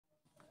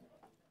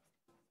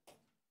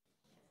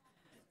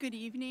Good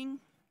evening.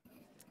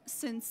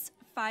 Since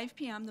 5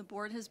 p.m., the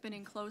board has been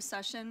in closed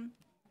session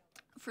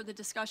for the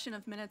discussion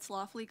of minutes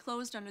lawfully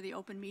closed under the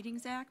Open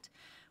Meetings Act,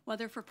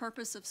 whether for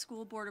purpose of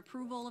school board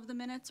approval of the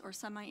minutes or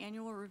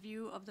semi-annual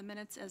review of the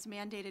minutes as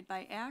mandated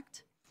by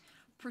act.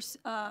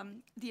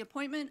 The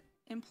appointment,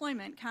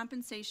 employment,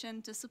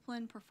 compensation,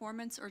 discipline,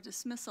 performance, or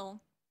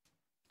dismissal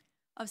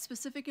of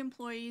specific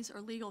employees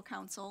or legal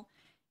counsel,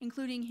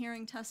 including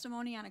hearing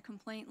testimony on a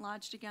complaint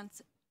lodged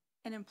against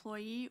an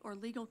employee or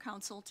legal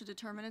counsel to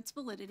determine its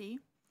validity,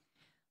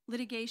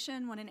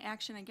 litigation when an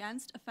action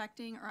against,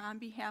 affecting, or on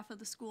behalf of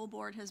the school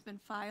board has been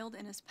filed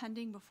and is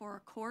pending before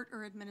a court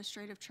or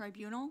administrative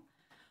tribunal,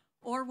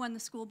 or when the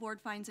school board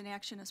finds an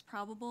action is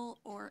probable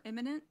or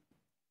imminent,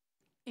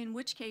 in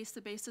which case the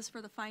basis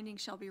for the finding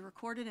shall be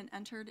recorded and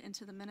entered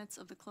into the minutes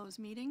of the closed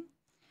meeting,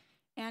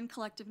 and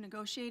collective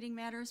negotiating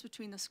matters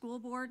between the school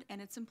board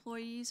and its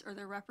employees or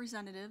their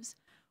representatives,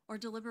 or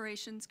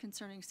deliberations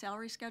concerning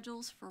salary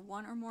schedules for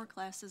one or more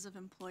classes of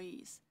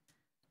employees.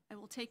 I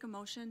will take a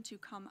motion to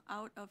come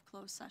out of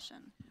closed session.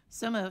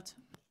 So moved.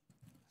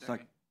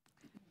 Second.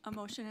 A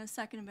motion and a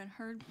second have been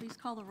heard. Please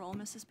call the roll,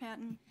 Mrs.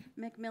 Patton.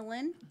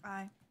 McMillan.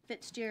 Aye.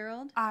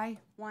 Fitzgerald. Aye.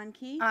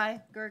 Wanke.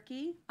 Aye.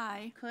 Gerke.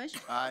 Aye. Kush.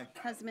 Aye.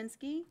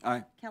 Kuzminski.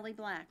 Aye. Kelly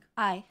Black.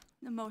 Aye.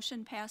 The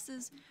motion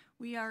passes.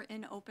 We are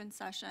in open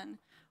session.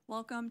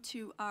 Welcome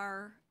to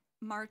our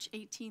March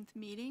 18th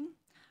meeting.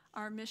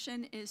 Our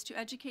mission is to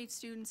educate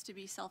students to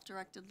be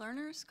self-directed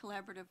learners,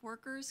 collaborative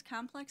workers,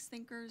 complex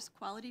thinkers,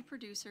 quality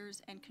producers,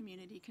 and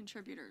community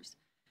contributors.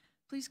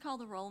 Please call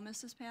the roll,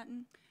 Mrs.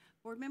 Patton.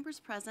 Board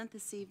members present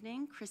this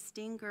evening: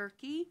 Christine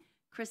Gerke,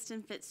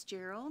 Kristen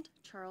Fitzgerald,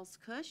 Charles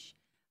Kush,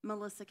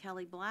 Melissa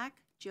Kelly Black,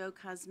 Joe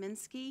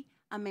Kuzminski,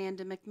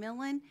 Amanda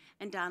McMillan,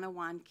 and Donna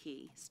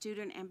Wanke.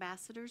 Student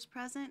ambassadors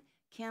present: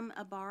 Kim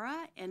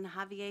Ibarra and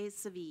Javier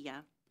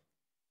Sevilla.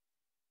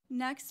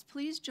 Next,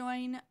 please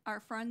join our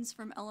friends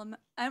from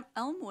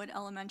Elmwood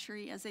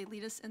Elementary as they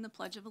lead us in the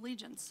Pledge of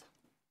Allegiance.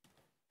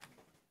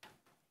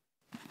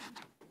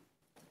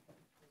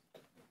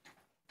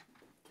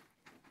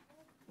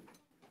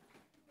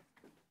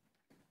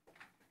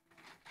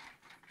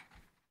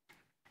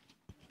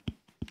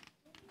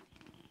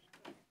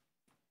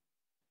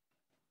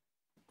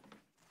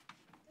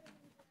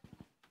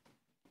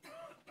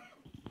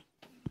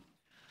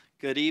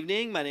 Good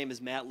evening. My name is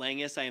Matt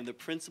Langus. I am the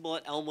principal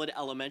at Elmwood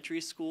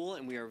Elementary School,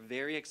 and we are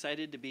very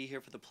excited to be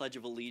here for the Pledge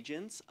of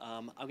Allegiance.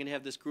 I'm going to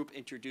have this group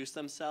introduce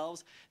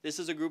themselves. This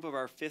is a group of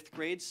our 5th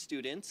grade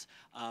students.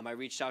 I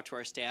reached out to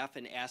our staff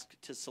and asked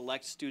to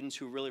select students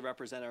who really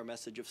represent our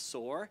message of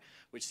SOAR,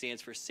 which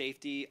stands for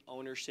Safety,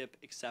 Ownership,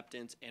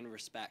 Acceptance, and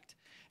Respect.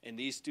 And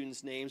these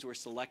students' names were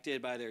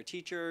selected by their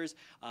teachers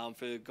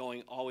for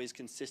going always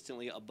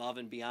consistently above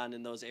and beyond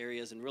in those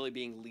areas and really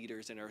being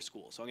leaders in our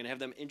school. So I'm going to have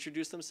them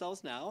introduce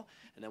themselves now,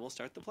 and then we'll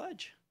start the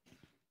pledge.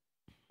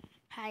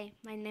 Hi,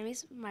 my name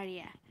is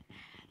Maria.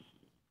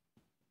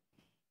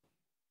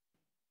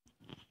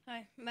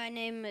 Hi, my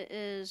name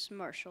is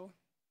Marshall.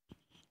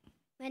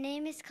 My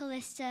name is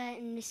Callista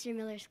in Mr.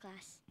 Miller's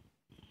class.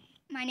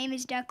 My name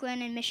is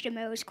Declan in Mr.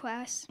 Mo's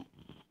class.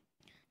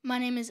 My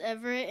name is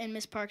Everett in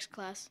Miss Park's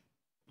class.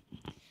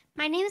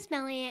 My name is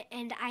Melanie,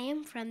 and I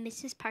am from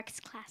Mrs. Park's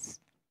class.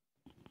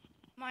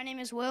 My name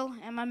is Will,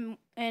 and I'm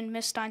in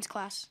Miss Stein's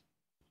class.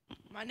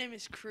 My name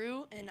is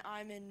Crew, and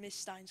I'm in Miss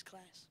Stein's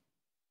class.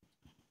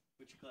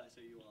 Which class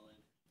are you all in?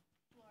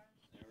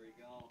 Florence. There we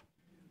go.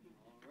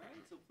 All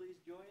right, so please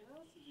join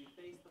us as we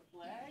face the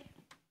flag.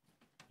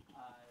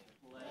 I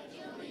pledge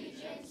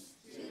allegiance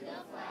to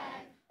the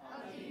flag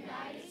of the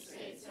United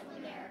States of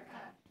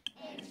America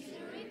and to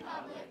the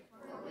republic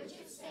for which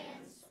it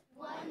stands,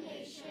 one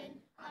nation,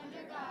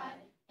 under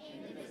God,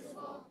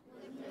 indivisible,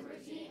 with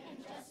liberty and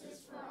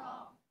justice for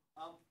all.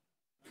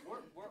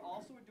 We're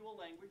also a dual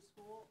language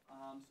school,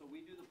 so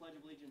we do the Pledge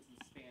of Allegiance in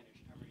Spanish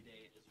every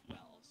day as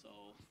well.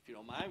 So if you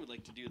don't mind, we'd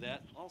like to do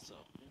that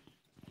also.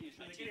 I use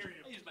my teacher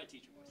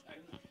voice. All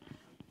right.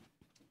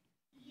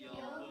 Yo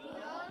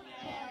juro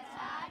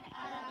lealtad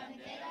a la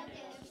bandera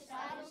de los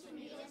Estados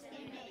Unidos de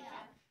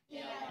América y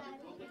a la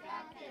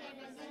república que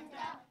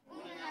representa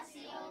una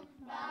nación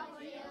bajo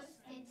Dios,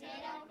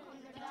 entera, con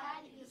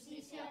libertad y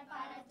justicia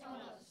para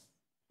todos.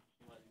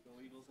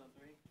 Go Eagles on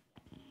 3.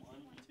 1,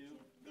 2,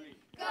 3.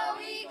 Go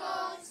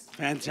Eagles!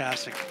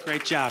 Fantastic.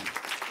 Great job.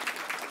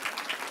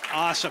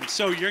 Awesome.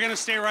 So you're going to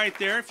stay right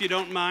there if you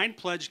don't mind,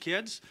 Pledge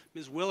Kids.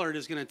 Ms. Willard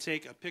is going to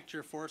take a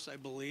picture for us, I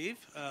believe,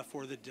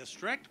 for the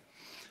district.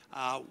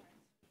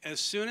 As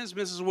soon as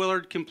Mrs.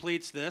 Willard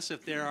completes this,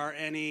 if there are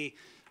any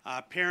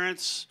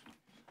parents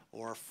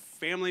or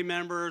family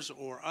members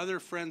or other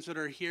friends that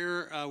are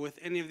here with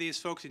any of these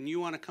folks and you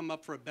want to come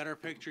up for a better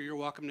picture, you're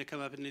welcome to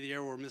come up into the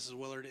area where Mrs.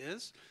 Willard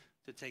is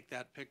to take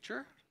that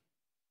picture.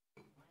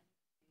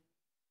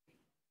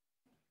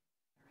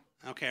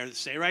 Okay,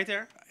 stay right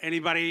there.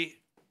 Anybody,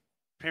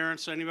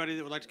 parents, anybody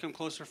that would like to come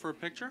closer for a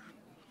picture?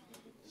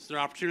 It's their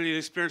opportunity to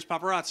experience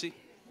paparazzi.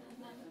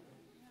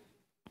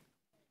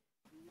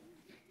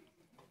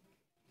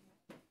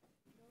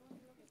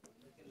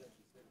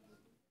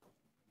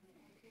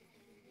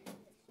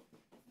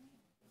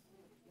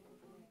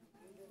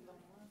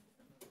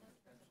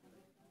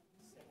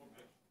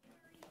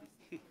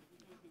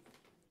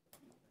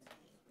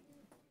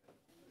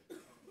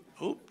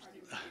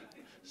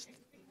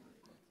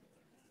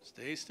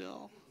 Stay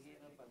still.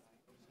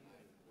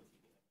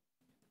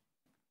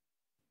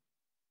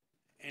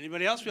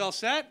 Anybody else? We all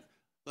set?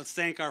 Let's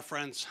thank our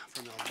friends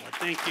from Illinois.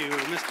 Thank you,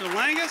 Mr.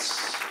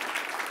 Langus.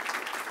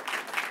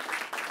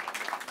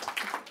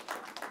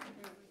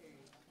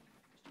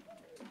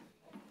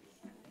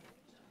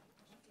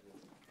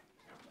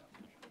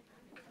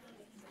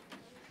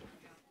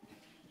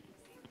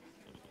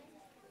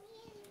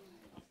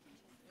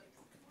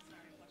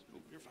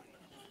 You're fine.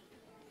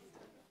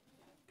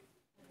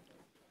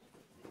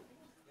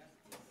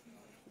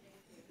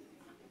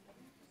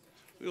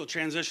 We will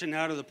transition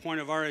now to the point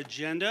of our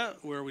agenda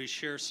where we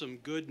share some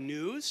good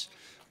news.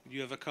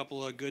 You have a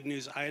couple of good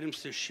news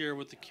items to share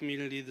with the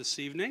community this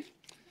evening.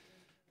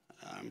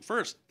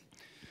 First,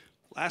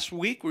 last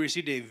week we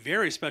received a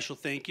very special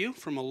thank you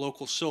from a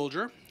local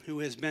soldier who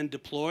has been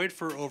deployed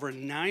for over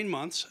 9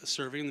 months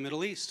serving in the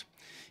Middle East.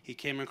 He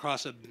came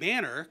across a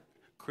banner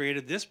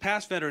created this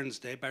past Veterans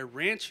Day by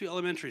Ranchview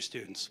Elementary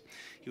students.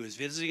 He was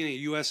visiting a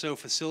USO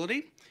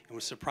facility and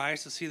was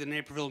surprised to see the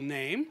Naperville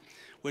name,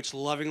 which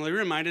lovingly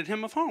reminded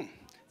him of home.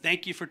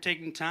 Thank you for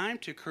taking time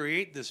to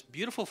create this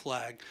beautiful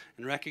flag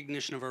in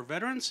recognition of our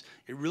veterans.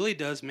 It really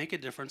does make a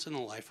difference in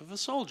the life of a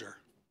soldier.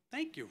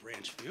 Thank you,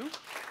 Ranchview.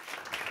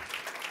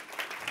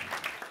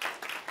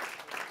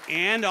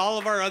 And all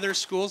of our other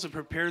schools have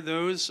prepared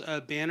those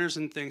banners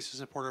and things to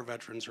support our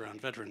veterans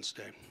around Veterans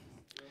Day.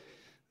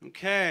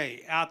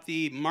 Okay, at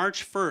the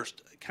March 1st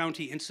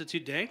County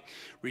Institute Day,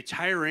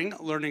 retiring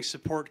learning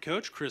support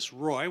coach Chris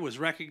Roy was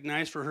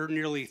recognized for her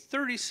nearly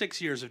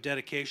 36 years of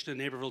dedication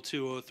to Naperville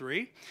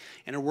 203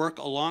 and her work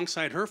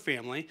alongside her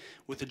family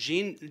with the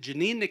Janine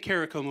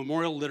Nicarico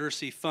Memorial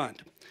Literacy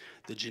Fund.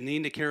 The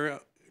Janine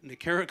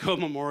Nicarico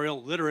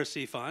Memorial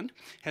Literacy Fund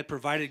had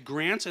provided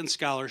grants and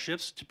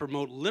scholarships to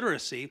promote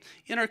literacy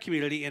in our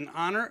community in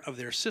honor of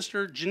their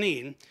sister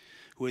Janine,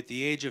 who at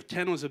the age of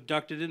 10 was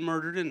abducted and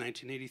murdered in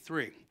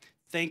 1983.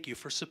 Thank you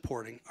for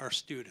supporting our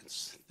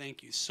students.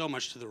 Thank you so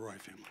much to the Roy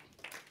family.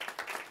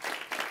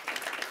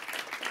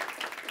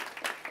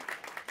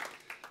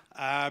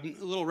 A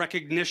little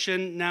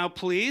recognition now,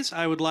 please.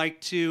 I would like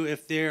to,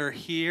 if they're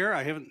here,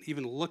 I haven't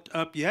even looked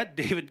up yet,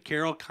 David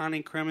Carroll,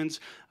 Connie Cremens,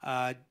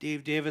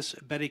 Dave Davis,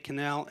 Betty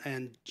Cannell,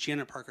 and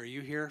Janet Parker. Are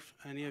you here,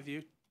 any of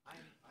you? I'm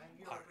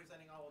here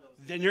representing all of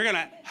those. Then you're going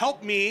to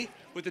help me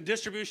with the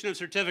distribution of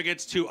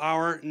certificates to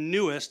our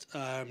newest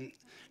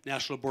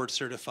National Board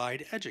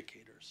Certified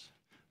educators.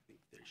 I think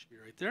they should be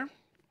right there.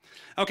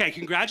 Okay,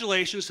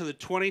 congratulations to the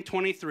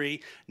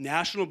 2023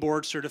 National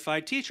Board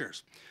Certified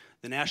Teachers.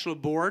 The National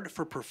Board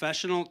for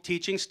Professional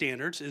Teaching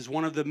Standards is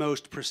one of the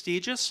most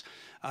prestigious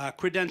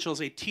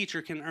credentials a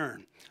teacher can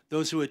earn.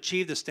 Those who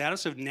achieve the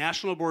status of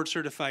National Board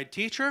Certified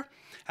Teacher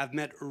have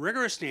met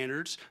rigorous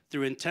standards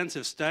through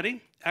intensive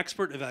study,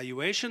 expert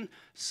evaluation,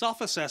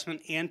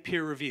 self-assessment, and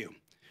peer review.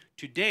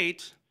 To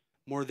date,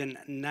 more than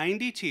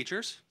 90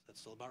 teachers,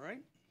 that's still about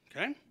right,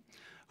 okay,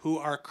 who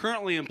are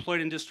currently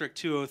employed in District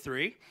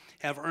 203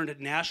 have earned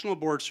a National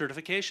Board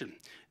certification.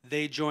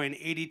 They join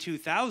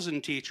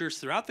 82,000 teachers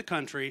throughout the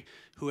country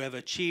who have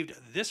achieved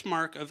this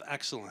mark of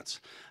excellence.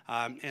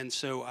 And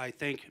so I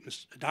thank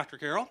Dr.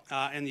 Carroll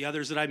and the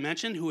others that I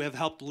mentioned who have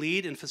helped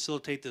lead and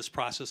facilitate this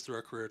process through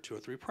our Career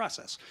 203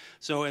 process.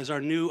 So as our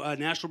new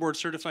National Board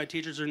Certified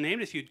Teachers are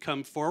named, if you'd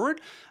come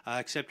forward,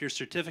 accept your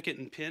certificate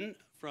and pin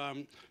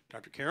from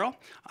Dr. Carroll.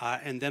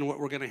 And then what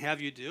we're going to have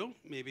you do,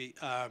 maybe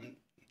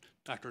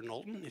Dr.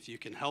 Knowlton, if you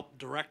can help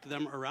direct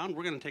them around.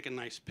 We're going to take a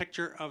nice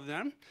picture of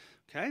them,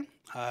 okay?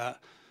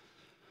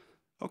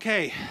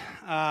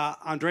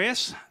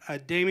 Andreas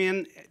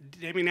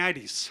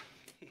Damianides.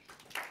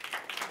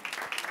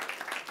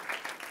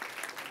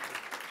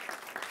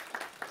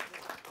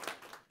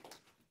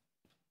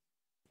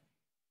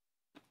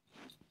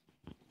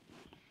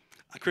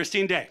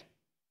 Christine Day.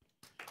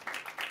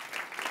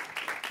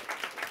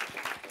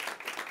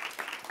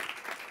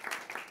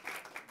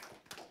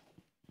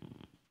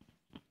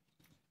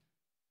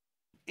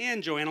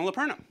 And Joanna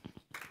Laperna.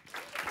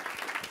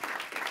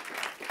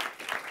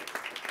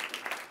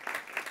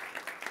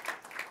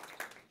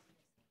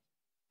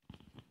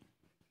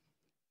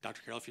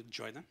 Dr. Carroll, if you'd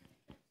join them.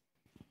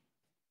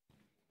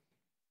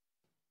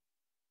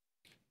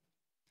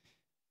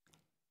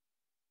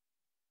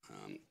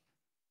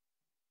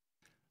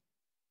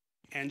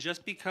 And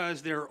just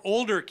because they're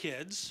older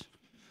kids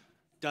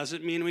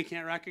doesn't mean we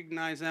can't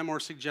recognize them or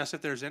suggest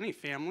if there's any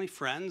family,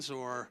 friends,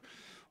 or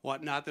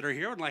whatnot that are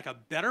here would like a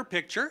better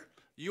picture.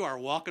 You are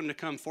welcome to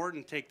come forward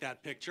and take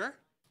that picture.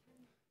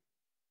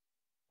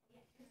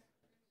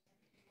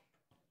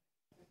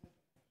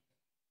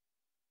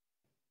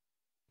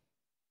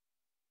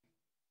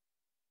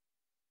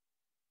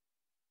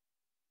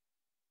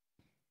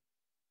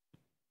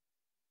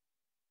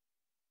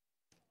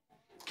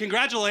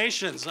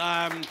 Congratulations.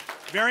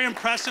 Very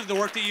impressive, the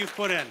work that you've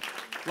put in.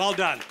 Well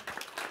done.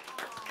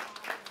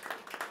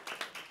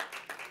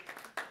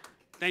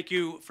 Thank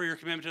you for your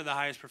commitment to the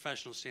highest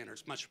professional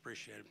standards. Much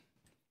appreciated.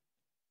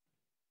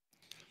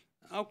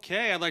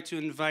 Okay, I'd like to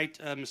invite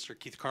Mr.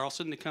 Keith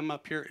Carlson to come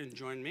up here and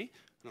join me. I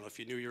don't know if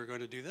you knew you were going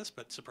to do this,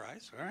 but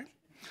surprise, all right.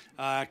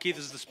 Keith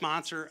is the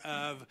sponsor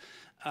of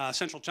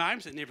Central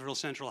Times at Naperville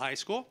Central High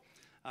School.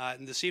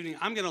 And this evening,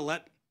 I'm going to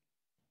let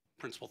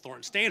Principal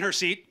Thornton stay in her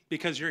seat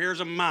because you're here as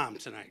a mom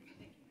tonight.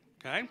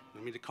 Okay? I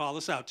don't mean to call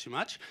this out too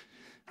much.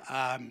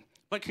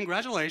 But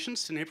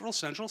congratulations to Naperville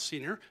Central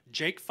senior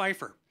Jake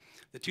Pfeiffer,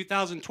 the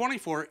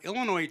 2024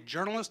 Illinois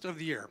Journalist of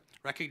the Year,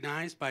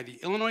 recognized by the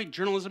Illinois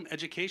Journalism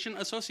Education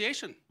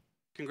Association.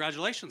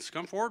 Congratulations.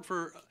 Come forward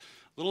for a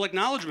little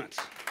acknowledgement.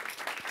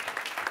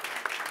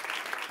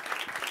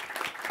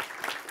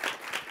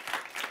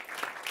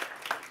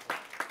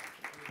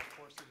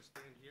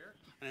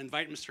 And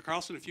invite Mr.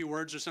 Carlson a few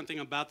words or something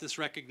about this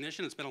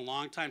recognition. It's been a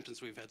long time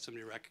since we've had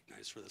somebody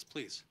recognized for this.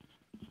 Please.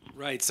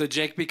 Right, so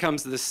Jake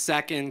becomes the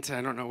second,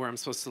 I don't know where I'm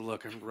supposed to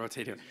look, I'm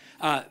rotating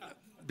here.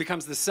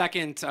 Becomes the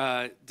second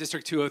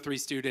District 203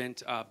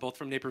 student, both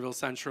from Naperville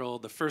Central,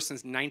 the first since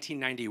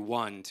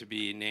 1991 to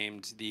be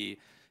named the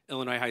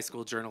Illinois High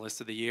School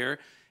Journalist of the Year.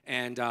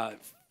 And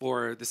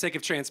for the sake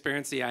of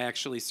transparency, I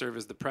actually serve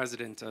as the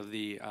president of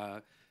the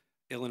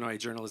Illinois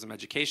Journalism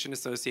Education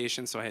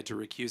Association, so I had to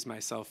recuse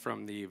myself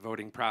from the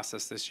voting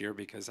process this year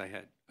because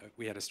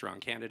we had a strong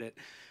candidate,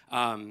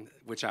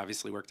 which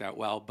obviously worked out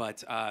well.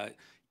 But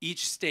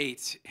each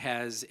state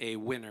has a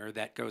winner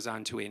that goes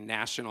on to a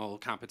national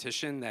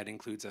competition that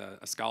includes a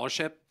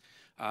scholarship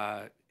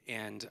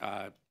and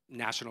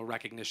national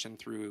recognition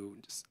through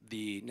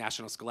the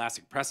National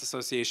Scholastic Press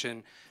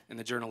Association and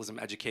the Journalism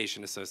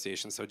Education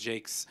Association. So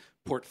Jake's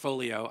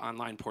portfolio,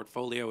 online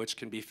portfolio, which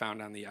can be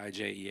found on the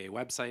IJEA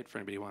website for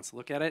anybody who wants to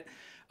look at it,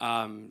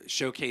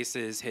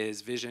 showcases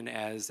his vision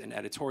as an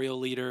editorial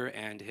leader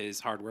and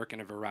his hard work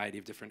in a variety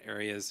of different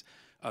areas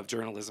of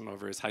journalism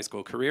over his high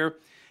school career.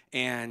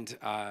 And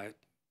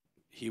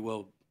he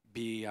will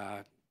be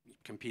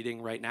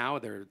competing right now.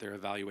 They're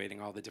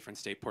evaluating all the different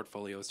state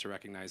portfolios to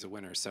recognize a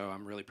winner. So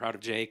I'm really proud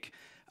of Jake,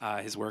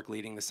 his work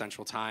leading the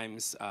Central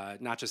Times,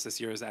 not just this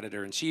year as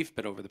editor-in-chief,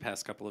 but over the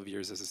past couple of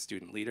years as a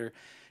student leader.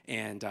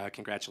 And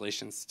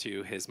congratulations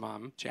to his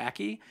mom,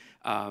 Jackie,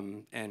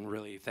 and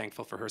really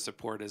thankful for her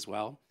support as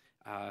well.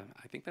 I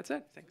think that's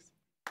it. Thanks.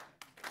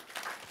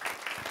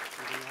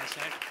 Anything you want to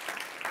say?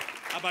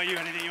 How about you?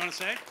 Anything you want to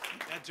say?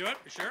 Yeah, do it,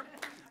 for sure.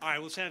 All right,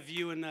 let's have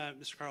you and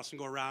Mr. Carlson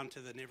go around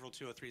to the Naperville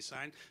 203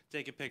 sign,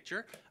 take a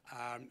picture.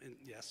 And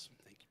yes,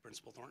 thank you,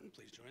 Principal Thornton.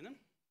 Please join them.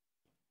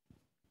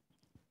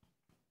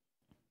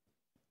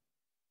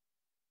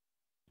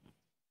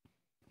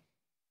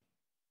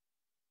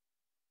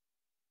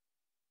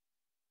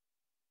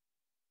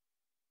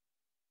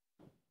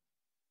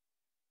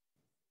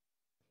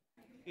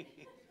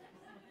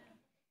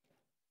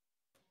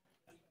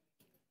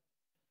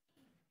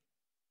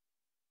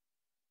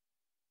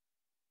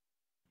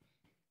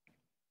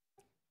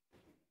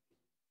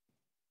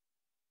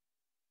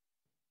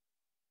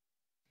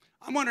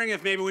 I'm wondering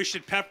if maybe we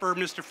should pepper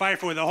Mr.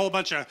 Pfeiffer with a whole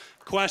bunch of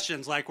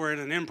questions like we're in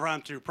an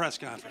impromptu press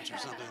conference or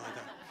something like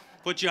that.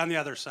 Put you on the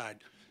other side.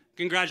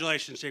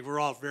 Congratulations, Jake. We're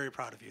all very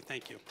proud of you.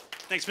 Thank you.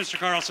 Thanks, Mr.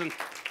 Carlson.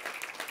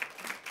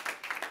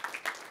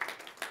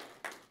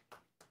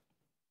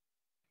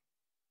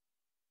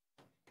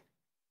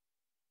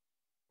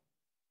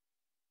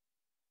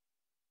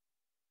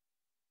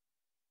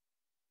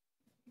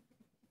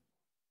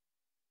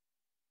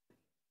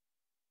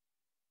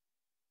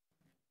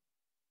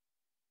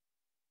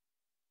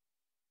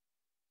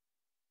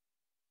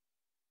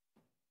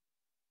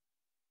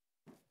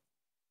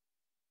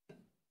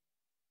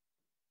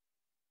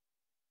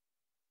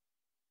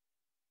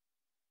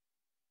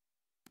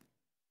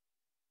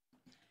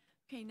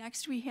 Okay,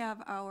 next we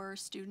have our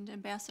student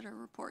ambassador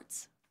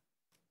reports.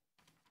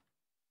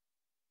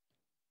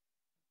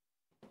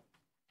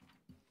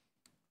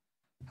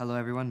 Hello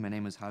everyone, my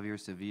name is Javier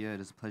Sevilla.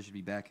 It is a pleasure to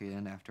be back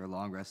again after a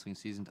long wrestling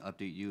season to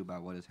update you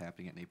about what is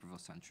happening at Naperville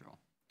Central.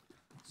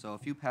 So a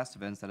few past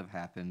events that have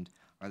happened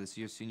are this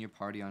year's senior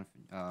party on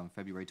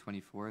February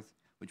 24th,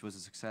 which was a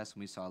success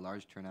and we saw a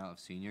large turnout of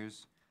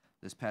seniors.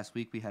 This past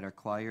week we had our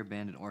choir,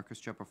 band, and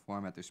orchestra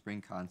perform at their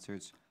spring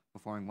concerts,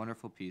 performing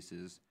wonderful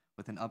pieces,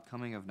 with an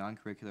upcoming of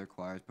non-curricular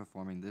choirs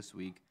performing this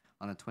week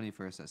on the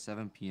 21st at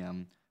 7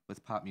 p.m.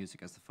 with pop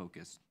music as the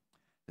focus.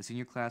 The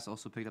senior class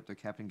also picked up their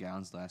cap and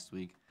gowns last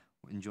week,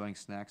 enjoying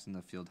snacks in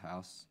the field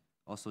house.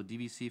 Also,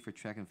 DVC for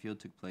track and field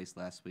took place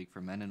last week for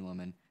men and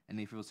women, and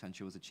Naperville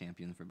Central was a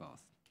champion for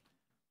both.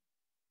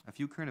 A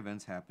few current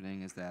events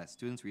happening is that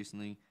students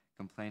recently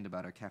complained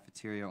about our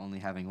cafeteria only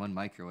having one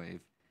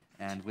microwave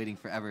and waiting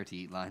forever to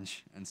eat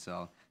lunch, and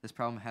so this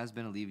problem has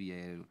been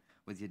alleviated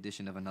with the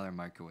addition of another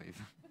microwave.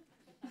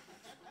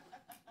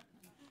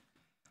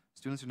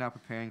 Students are now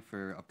preparing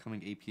for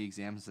upcoming AP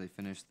exams as they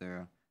finish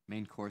their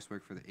main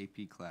coursework for the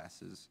AP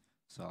classes,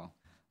 so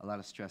a lot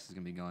of stress is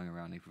going to be going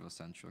around Naperville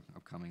Central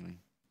upcomingly.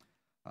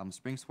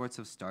 Spring sports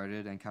have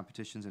started, and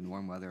competitions in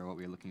warm weather are what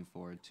we're looking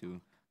forward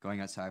to,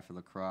 going outside for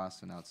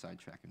lacrosse and outside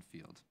track and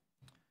field.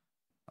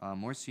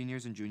 More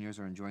seniors and juniors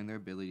are enjoying their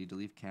ability to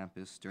leave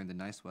campus during the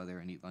nice weather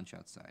and eat lunch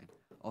outside.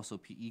 Also,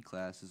 PE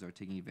classes are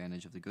taking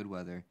advantage of the good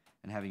weather,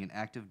 and having an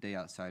active day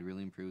outside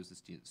really improves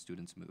the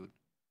students' mood.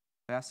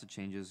 FAFSA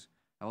changes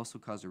have also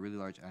caused a really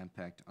large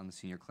impact on the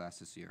senior class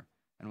this year.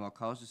 And while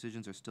college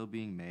decisions are still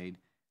being made,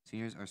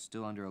 seniors are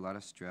still under a lot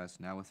of stress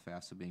now with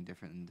FAFSA being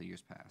different than the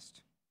years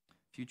past.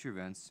 Future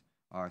events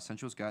are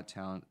Central's Got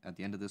Talent at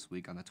the end of this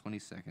week on the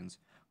 22nd,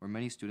 where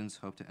many students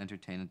hope to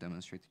entertain and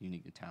demonstrate their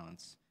unique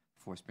talents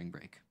before spring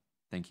break.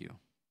 Thank you.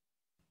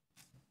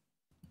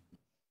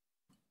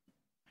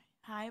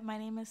 Hi, my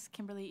name is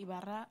Kimberly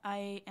Ibarra.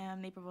 I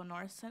am Naperville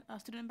North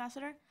Student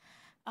Ambassador.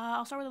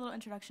 I'll start with a little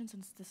introduction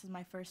since this is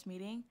my first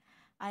meeting.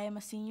 I am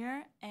a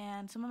senior,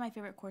 and some of my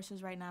favorite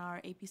courses right now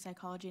are AP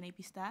Psychology and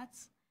AP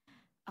Stats.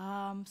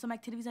 Some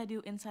activities I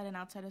do inside and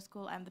outside of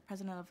school. I'm the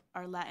president of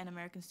our Latin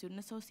American Student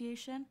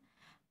Association,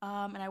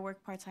 and I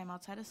work part-time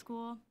outside of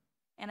school,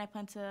 and I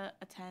plan to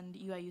attend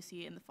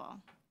UIUC in the fall.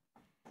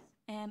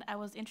 And I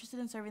was interested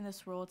in serving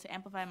this role to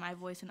amplify my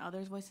voice and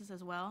others' voices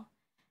as well.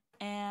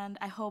 And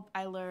I hope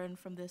I learn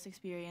from this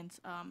experience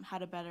how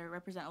to better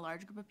represent a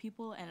large group of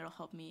people, and it'll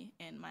help me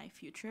in my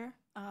future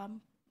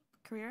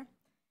career.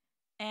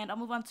 And I'll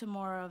move on to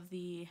more of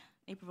the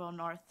Naperville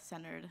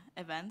North-centered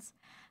events.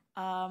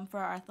 For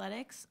our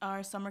athletics,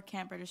 our summer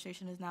camp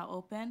registration is now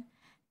open,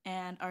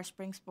 and our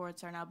spring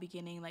sports are now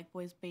beginning, like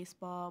boys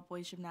baseball,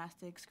 boys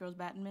gymnastics, girls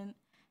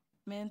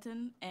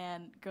badminton,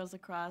 and girls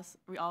lacrosse.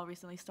 We all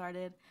recently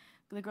started.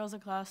 The girls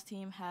lacrosse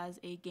team has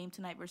a game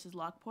tonight versus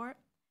Lockport.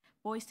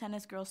 Boys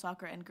tennis, girls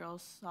soccer, and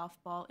girls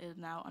softball is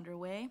now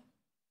underway.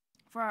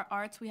 For our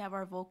arts, we have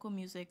our vocal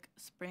music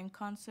spring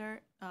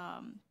concert,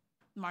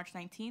 March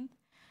 19th,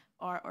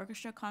 our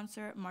orchestra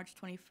concert, March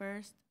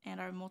 21st, and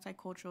our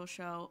multicultural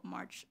show,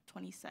 March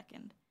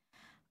 22nd.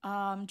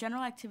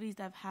 General activities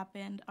that have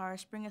happened, our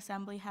spring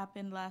assembly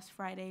happened last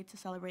Friday to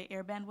celebrate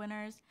Air Band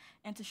winners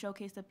and to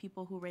showcase the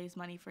people who raised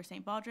money for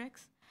St.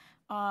 Baldrick's.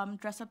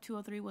 Dress Up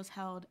 203 was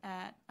held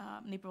at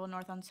Naperville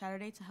North on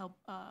Saturday to help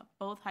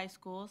both high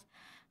schools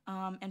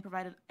and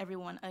provided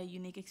everyone a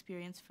unique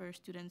experience for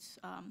students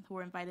who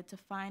were invited to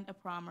find a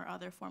prom or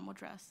other formal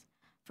dress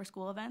for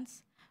school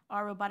events.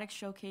 Our robotics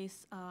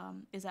showcase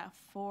is at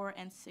 4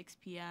 and 6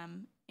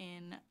 p.m.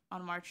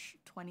 on March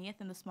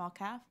 20th in the Small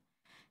Caf,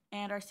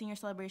 and our senior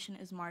celebration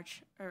is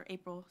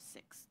April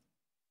 6th.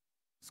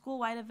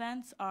 School-wide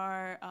events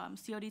are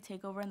COD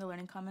Takeover in the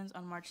Learning Commons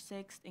on March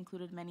 6th,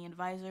 included many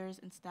advisors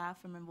and staff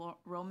from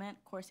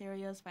enrollment, course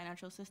areas,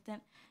 financial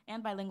assistant,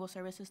 and bilingual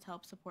services to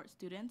help support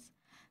students.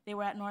 They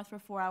were at North for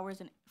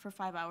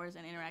 5 hours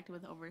and interacted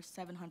with over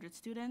 700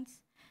 students.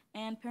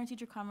 And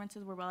parent-teacher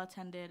conferences were well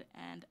attended,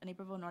 and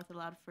Naperville North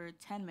allowed for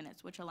 10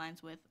 minutes, which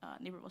aligns with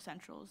Naperville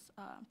Central's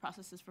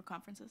processes for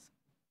conferences.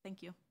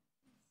 Thank you.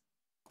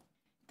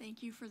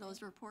 Thank you for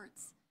those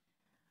reports.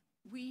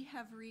 We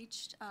have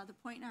reached the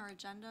point in our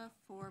agenda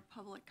for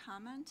public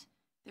comment.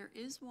 There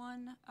is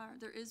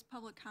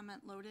public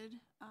comment loaded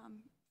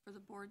for the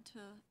board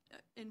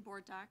in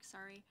board docs,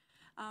 sorry.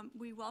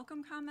 We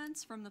welcome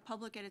comments from the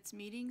public at its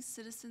meetings.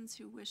 Citizens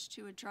who wish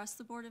to address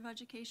the Board of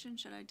Education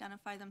should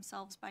identify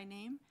themselves by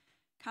name.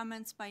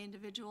 Comments by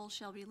individual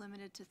shall be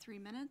limited to 3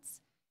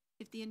 minutes.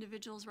 If the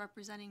individual is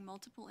representing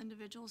multiple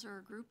individuals or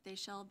a group, they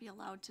shall be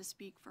allowed to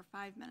speak for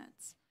 5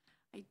 minutes.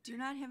 I do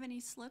not have any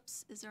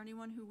slips. Is there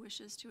anyone who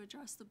wishes to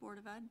address the Board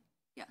of Ed?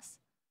 Yes.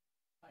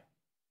 Hi.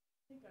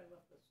 I think I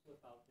left a slip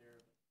out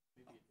there,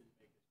 but maybe it didn't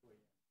make its way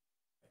in.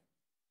 Okay.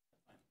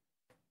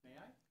 That's fine. May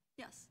I?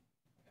 Yes.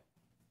 Okay.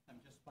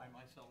 I'm just by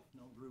myself,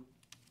 no group.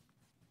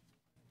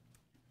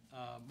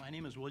 My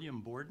name is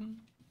William Borden,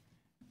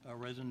 a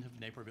resident of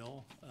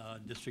Naperville,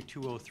 District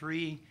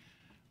 203.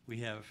 We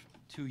have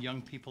 2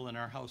 young people in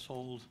our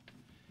household,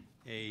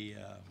 a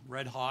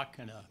Red Hawk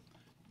and a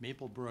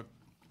Maplebrook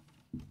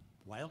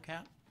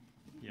Wildcat?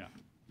 Yeah.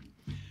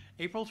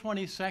 April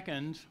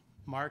 22nd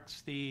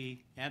marks the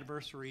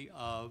anniversary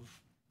of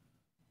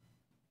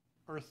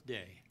Earth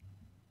Day,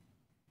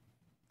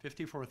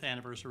 54th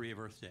anniversary of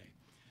Earth Day.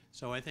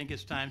 So I think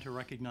it's time to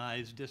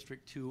recognize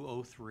District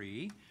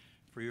 203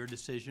 for your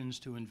decisions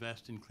to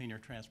invest in cleaner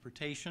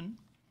transportation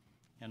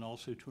and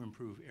also to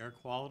improve air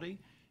quality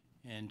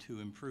and to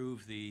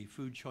improve the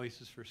food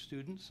choices for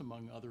students,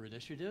 among other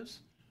initiatives.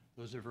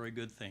 Those are very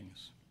good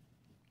things.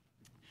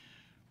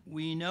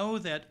 We know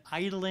that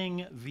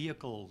idling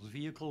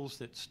vehicles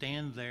that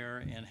stand there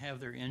and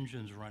have their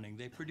engines running,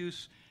 they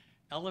produce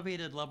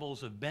elevated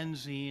levels of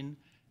benzene,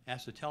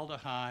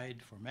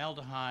 acetaldehyde,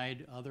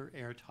 formaldehyde, other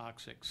air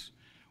toxics.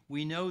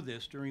 We know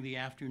this during the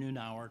afternoon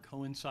hour,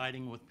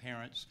 coinciding with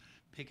parents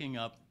picking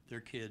up their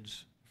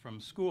kids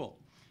from school.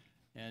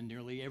 And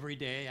nearly every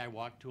day I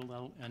walk to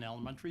an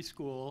elementary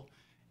school,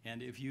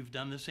 and if you've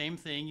done the same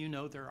thing, you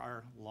know there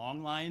are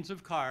long lines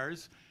of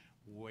cars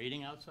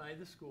waiting outside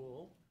the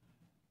school,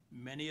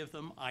 many of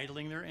them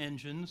idling their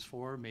engines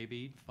for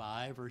maybe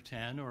 5 or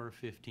 10 or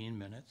 15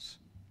 minutes,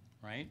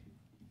 right?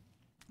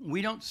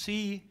 We don't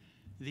see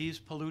these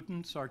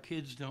pollutants, our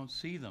kids don't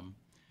see them.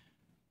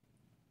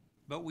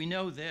 But we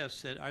know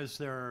this, that as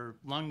their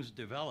lungs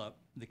develop,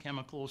 the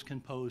chemicals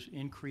can pose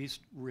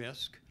increased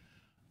risk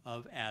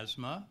of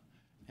asthma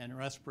and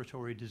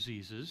respiratory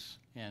diseases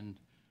and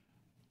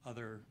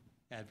other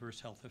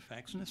adverse health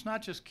effects. And it's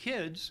not just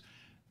kids.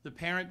 the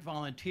parent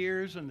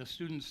volunteers and the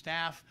student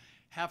staff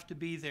have to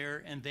be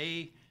there, and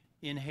they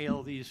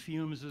inhale these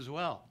fumes as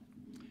well.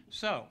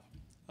 So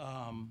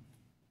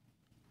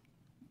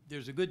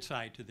there's a good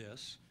side to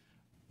this.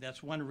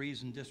 That's one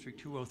reason District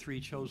 203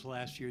 chose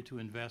last year to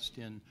invest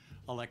in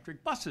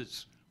electric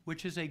buses,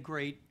 which is a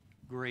great,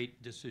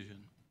 great decision.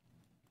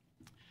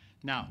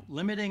 Now,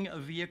 limiting a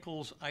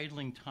vehicle's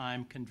idling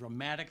time can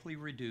dramatically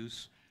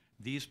reduce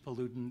these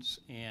pollutants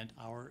and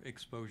our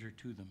exposure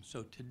to them.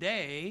 So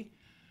today,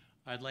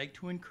 I'd like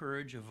to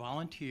encourage a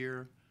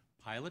volunteer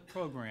pilot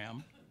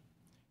program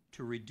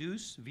to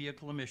reduce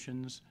vehicle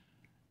emissions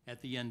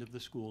at the end of the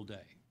school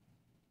day.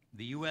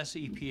 The US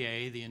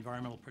EPA, the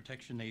Environmental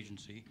Protection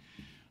Agency,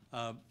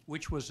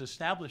 which was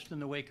established in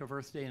the wake of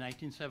Earth Day in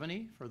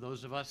 1970, for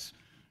those of us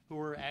who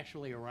were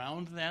actually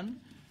around then,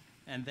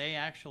 and they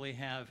actually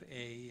have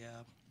a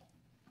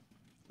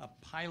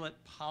pilot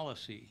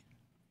policy,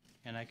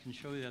 and I can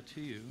show that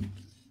to you.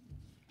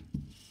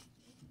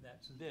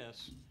 That's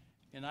this.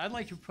 And I'd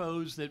like to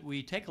propose that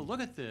we take a look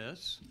at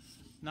this,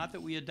 not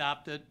that we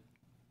adopt it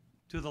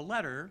to the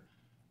letter,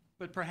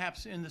 but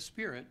perhaps in the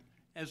spirit,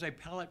 as a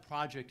pilot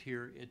project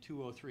here at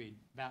 203.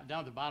 Down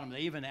at the bottom,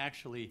 they even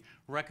actually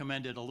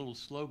recommended a little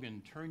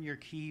slogan, turn your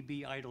key,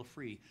 be idle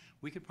free.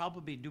 We could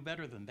probably do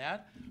better than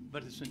that,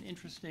 but it's an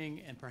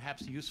interesting and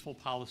perhaps useful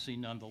policy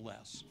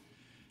nonetheless.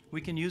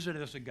 We can use it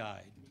as a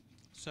guide.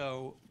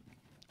 So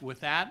with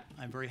that,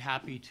 I'm very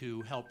happy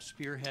to help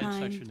spearhead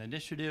such an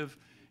initiative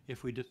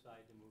if we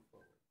decide to move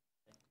forward.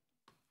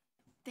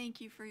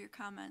 Thank you for your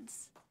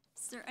comments.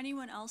 Is there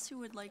anyone else who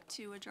would like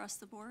to address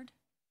the board?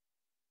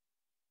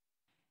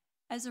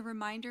 As a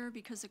reminder,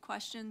 because the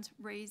questions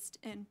raised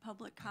in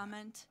public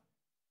comment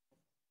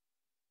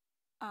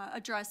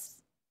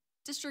address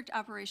district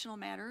operational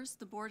matters,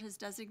 the board has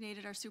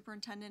designated our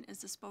superintendent as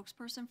the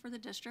spokesperson for the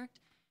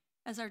district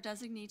as our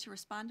designee to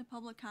respond to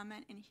public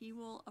comment, and he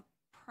will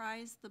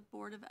apprise the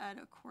Board of Ed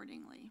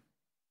accordingly.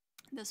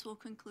 This will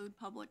conclude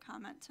public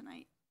comment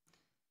tonight.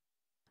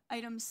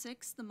 Item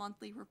 6, the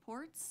monthly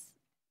reports.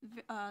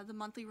 The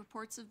monthly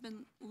reports have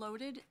been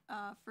loaded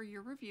for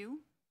your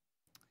review.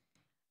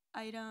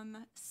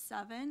 Item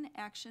 7,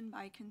 action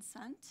by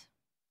consent.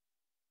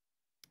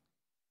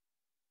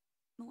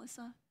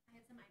 Melissa? I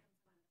have some items.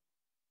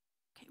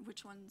 Okay,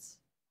 which ones?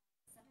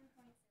 7.03,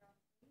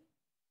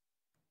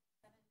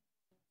 7.05,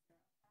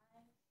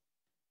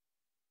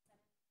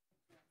 7.07,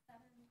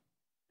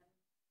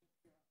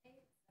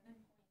 7.08, 7.09.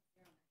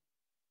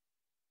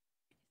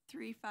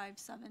 3, 5,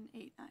 7,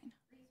 8, 9.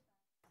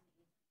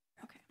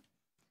 Okay.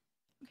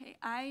 Okay,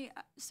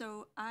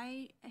 so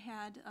I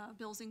had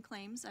bills and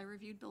claims. I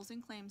reviewed bills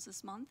and claims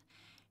this month,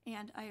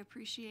 and I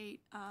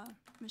appreciate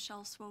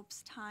Michelle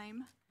Swope's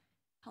time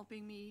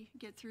helping me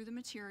get through the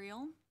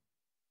material.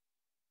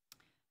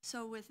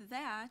 So with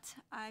that,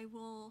 I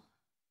will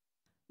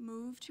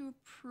move to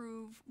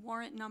approve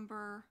warrant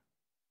number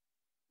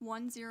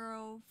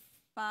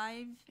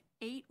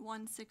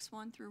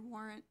 1058161 through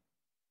warrant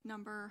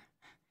number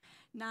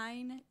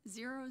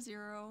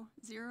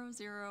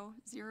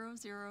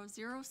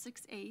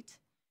 900000068,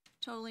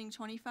 totaling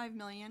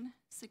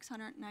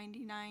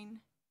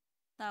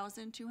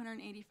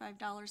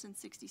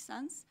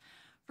 $25,699,285.60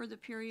 for the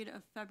period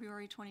of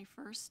February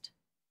 21st,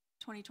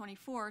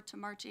 2024 to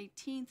March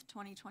 18th,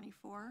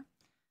 2024,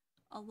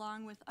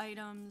 along with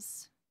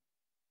items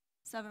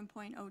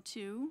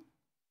 7.02,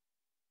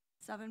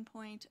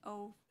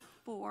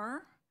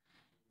 7.04,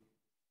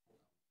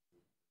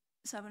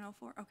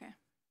 704, okay.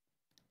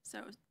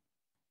 So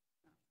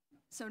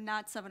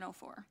not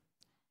 704.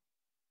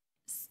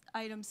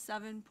 Item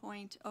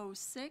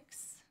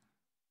 7.06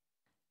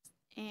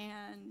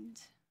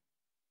 and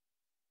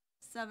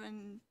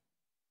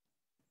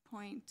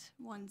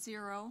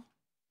 7.10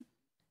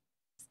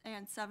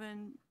 and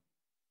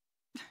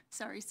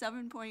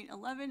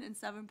 7.11 and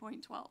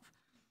 7.12.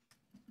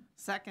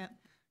 Second.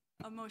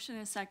 A motion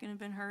and a second have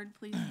been heard.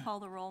 Please call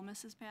the roll,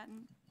 Mrs.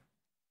 Patton.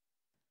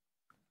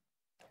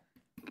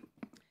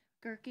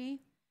 Gerke,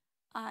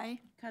 Aye.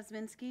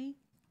 Kosminski,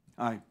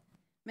 Aye.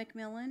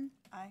 McMillan,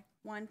 Aye.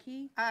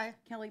 Wanke, Aye.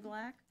 Kelly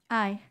Black,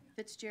 Aye.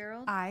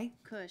 Fitzgerald, Aye.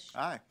 Cush.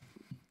 Aye.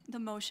 The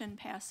motion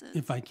passes.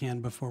 If I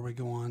can, before we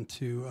go on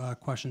to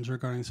questions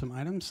regarding some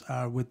items,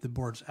 with the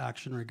board's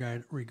action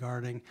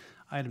regarding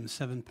item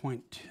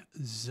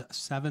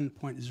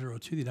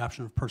 7.02, the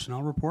adoption of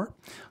personnel report,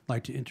 I'd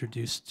like to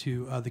introduce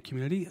to the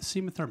community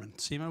Seema Thurman.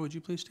 Seema, would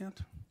you please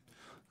stand?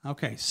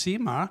 Okay,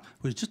 Seema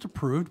was just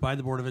approved by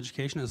the Board of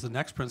Education as the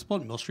next principal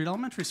at Mill Street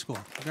Elementary School.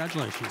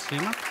 Congratulations,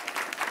 Seema.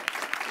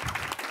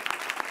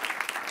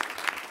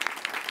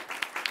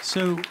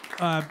 So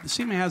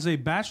Seema has a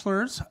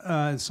bachelor's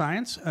in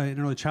science in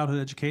early childhood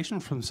education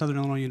from Southern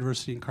Illinois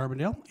University in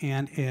Carbondale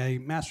and a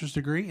master's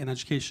degree in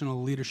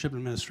educational leadership and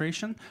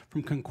administration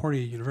from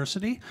Concordia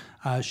University.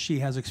 She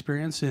has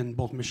experience in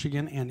both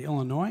Michigan and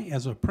Illinois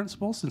as a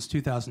principal since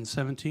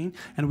 2017,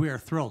 and we are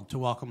thrilled to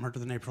welcome her to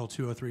the Naperville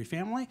 203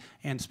 family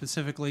and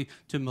specifically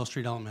to Mill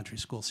Street Elementary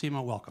School.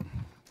 Seema, welcome.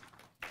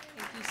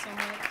 Thank you so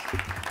much.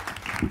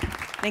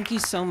 Thank you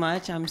so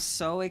much. I'm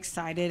so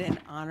excited and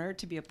honored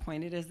to be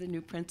appointed as the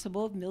new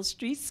principal of Mill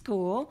Street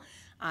School.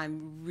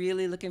 I'm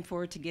really looking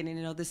forward to getting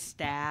to know the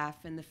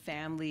staff and the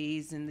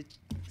families and the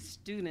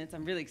students.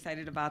 I'm really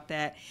excited about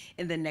that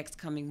in the next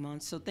coming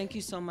months. So thank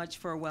you so much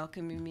for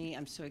welcoming me.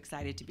 I'm so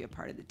excited to be a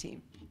part of the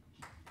team.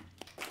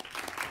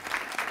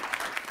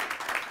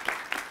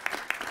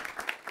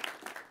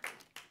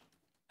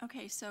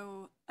 Okay,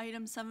 so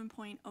item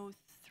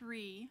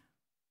 7.03,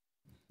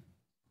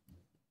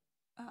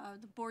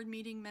 the board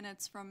meeting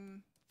minutes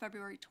from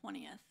February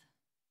 20th.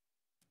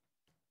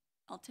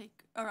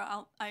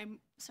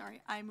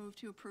 I move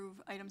to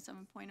approve item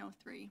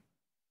 7.03.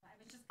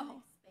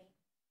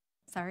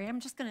 Sorry, I'm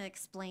just going to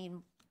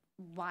explain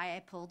why I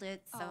pulled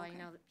it, so Oh, I okay.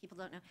 know that people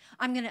don't know.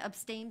 I'm going to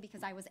abstain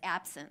because I was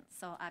absent,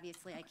 so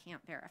obviously I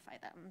can't verify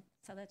them.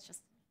 So that's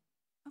just,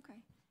 Okay.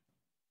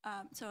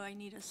 So I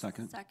need a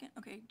Second.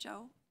 Okay,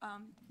 Joe.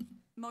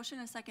 Motion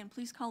and a second.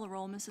 Please call the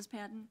roll, Mrs.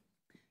 Patton.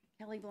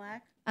 Kelly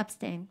Black,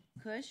 abstain.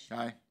 Kush,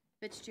 Aye.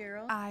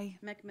 Fitzgerald, Aye.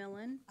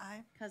 McMillan,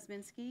 Aye.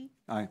 Kuzminski,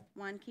 Aye.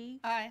 Wanke,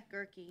 Aye.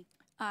 Gerke.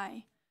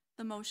 Aye.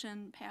 The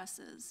motion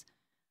passes.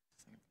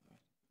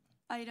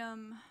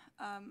 Item,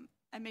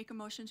 I make a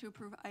motion to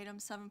approve item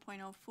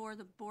 7.04,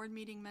 the board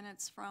meeting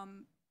minutes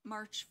from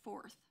March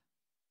 4th.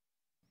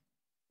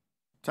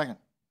 Second.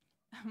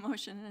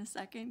 Motion and a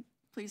second.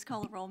 Please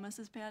call the roll,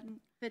 Mrs. Patton.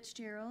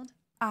 Fitzgerald,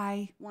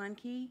 Aye.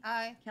 Wanke,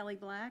 Aye. Kelly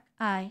Black,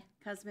 Aye.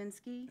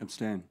 Kuzminski,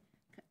 Abstain.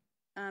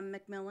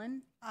 McMillan,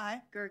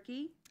 Aye.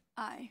 Gerke,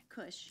 Aye.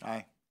 Kush.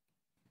 Aye.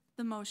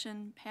 The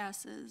motion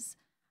passes.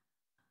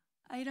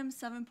 Item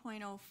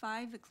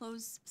 7.05, the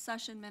closed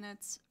session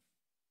minutes,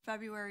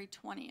 February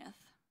 20th.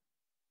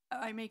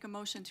 I make a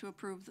motion to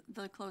approve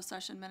the closed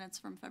session minutes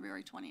from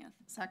February 20th.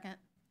 Second.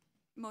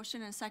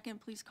 Motion and a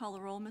second. Please call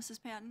the roll,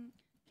 Mrs. Patton.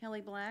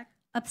 Kelly Black,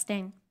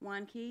 Abstain.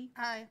 Wanke,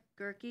 Aye.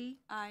 Gerke,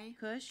 Aye.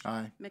 Kush,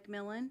 Aye.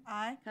 McMillan,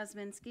 Aye.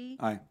 Kuzminski,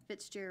 Aye.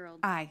 Fitzgerald.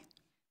 Aye.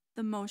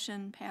 The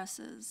motion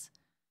passes.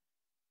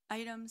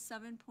 Item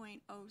 7.07,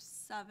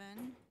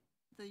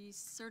 the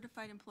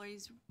certified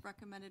employees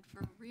recommended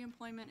for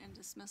reemployment and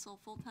dismissal,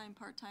 full-time,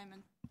 part-time,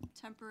 and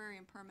temporary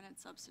and permanent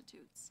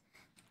substitutes.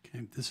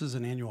 Okay, this is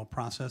an annual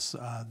process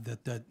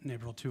that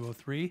Naperville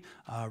 203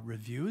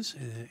 reviews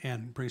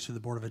and brings to the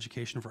Board of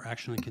Education for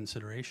action and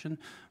consideration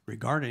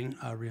regarding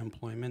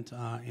reemployment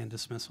and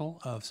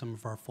dismissal of some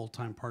of our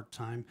full-time,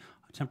 part-time,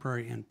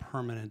 temporary, and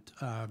permanent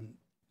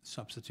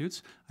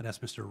substitutes. I'd ask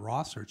Mr.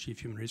 Ross, our Chief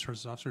Human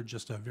Resources Officer,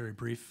 just a very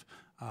brief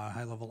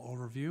high-level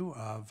overview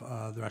of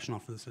the rationale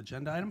for this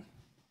agenda item.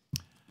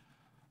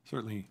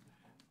 Certainly.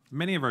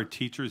 Many of our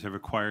teachers have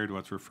acquired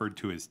what's referred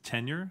to as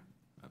tenure.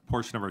 A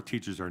portion of our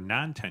teachers are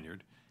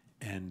non-tenured,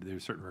 and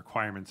there's certain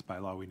requirements by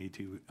law we need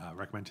to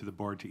recommend to the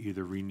board to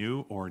either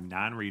renew or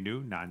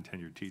non-renew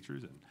non-tenured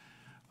teachers. And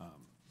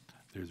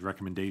there's a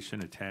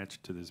recommendation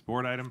attached to this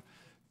board item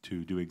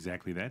to do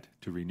exactly that,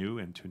 to renew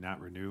and to not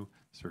renew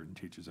certain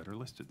teachers that are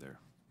listed there.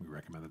 We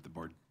recommend that the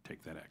board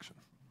take that action.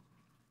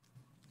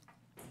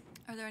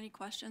 Are there any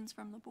questions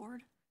from the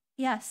board?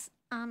 Yes.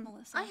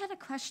 Melissa? I had a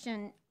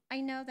question. I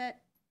know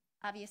that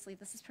obviously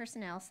this is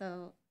personnel,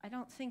 so I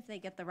don't think they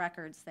get the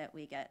records that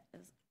we get.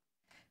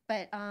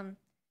 But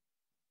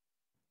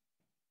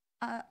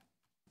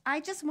I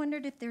just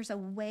wondered if there's a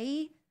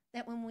way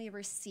that when we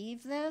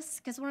receive this,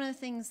 because one of the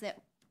things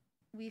that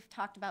we've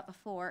talked about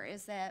before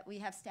is that we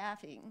have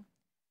staffing,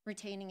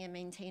 retaining and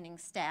maintaining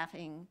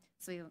staffing.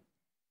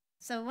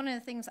 So one of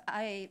the things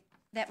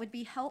that would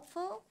be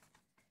helpful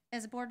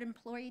as a board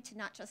employee to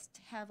not just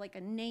have like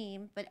a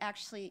name, but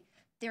actually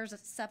there's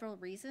several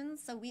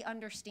reasons. So we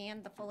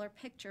understand the fuller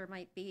picture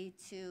might be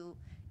to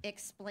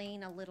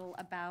explain a little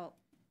about,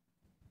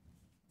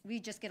 we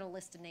just get a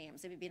list of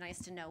names. It would be nice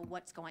to know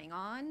what's going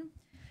on.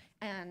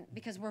 And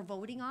because we're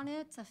voting on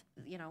it,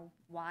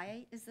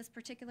 why is this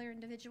particular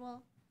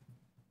individual?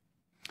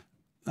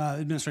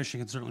 Administration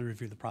can certainly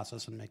review the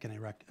process and make any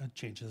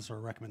changes or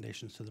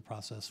recommendations to the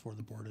process for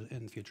the board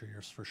in future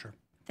years, for sure.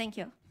 Thank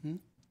you.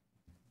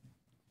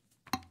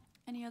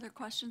 Any other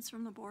questions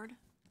from the board?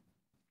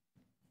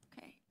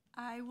 Okay,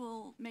 I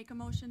will make a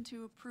motion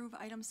to approve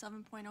item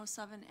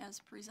 7.07 as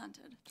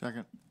presented.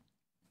 Second.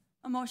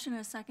 A motion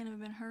and a second have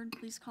been heard.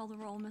 Please call the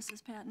roll,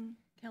 Mrs. Patton.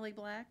 Kelly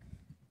Black,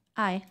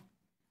 Aye.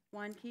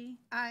 Wanke,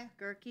 Aye.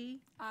 Gerke,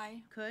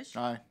 Aye. Kush,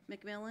 Aye.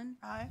 McMillan,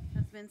 Aye.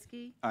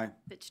 Kuzminski, Aye.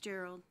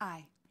 Fitzgerald.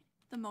 Aye.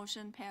 The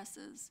motion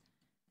passes.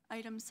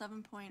 Item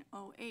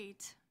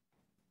 7.08,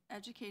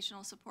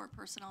 educational support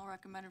personnel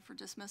recommended for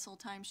dismissal,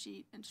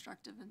 timesheet,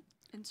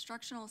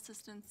 instructional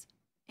assistants,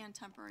 and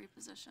temporary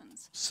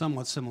positions.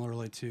 Somewhat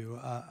similarly to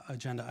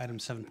agenda item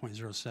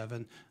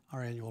 7.07,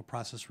 our annual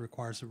process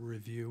requires a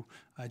review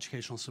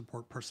educational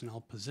support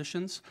personnel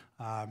positions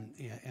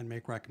and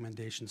make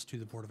recommendations to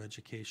the Board of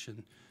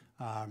Education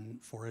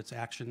for its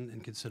action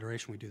and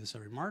consideration. We do this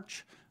every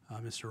March.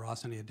 Mr.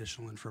 Ross, any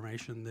additional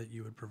information that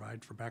you would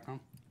provide for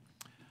background?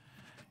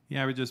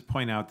 Yeah, I would just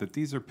point out that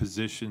these are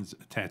positions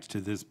attached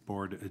to this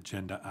board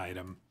agenda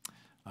item.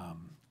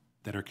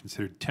 that are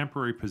considered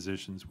temporary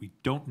positions. We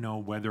don't know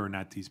whether or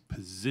not these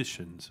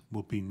positions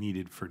will be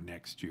needed for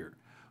next year.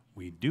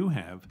 We do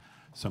have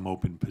some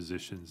open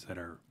positions that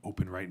are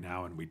open right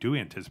now, and we do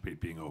anticipate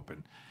being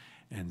open.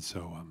 And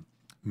so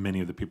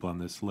many of the people on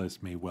this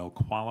list may well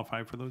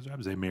qualify for those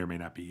jobs. They may or may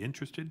not be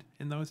interested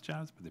in those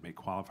jobs, but they may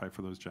qualify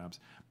for those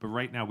jobs. But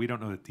right now, we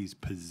don't know that these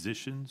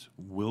positions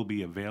will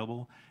be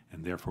available,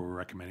 and therefore we're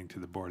recommending to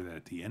the board that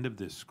at the end of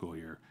this school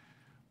year,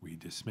 we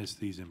dismiss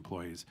these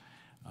employees.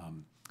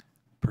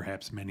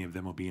 Perhaps many of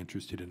them will be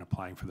interested in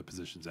applying for the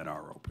positions that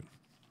are open.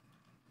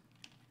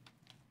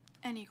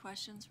 Any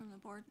questions from the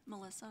board?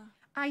 Melissa?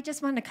 I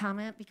just wanted to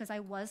comment because I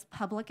was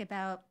public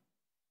about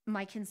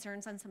my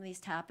concerns on some of these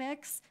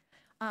topics.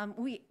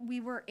 We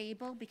were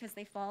able, because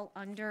they fall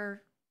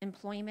under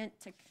employment,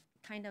 to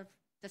kind of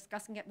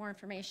discuss and get more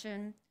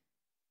information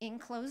in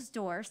closed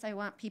doors. I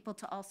want people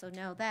to also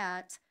know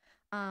that.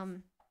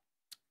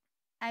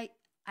 I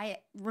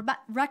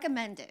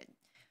recommended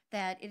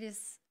that it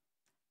is,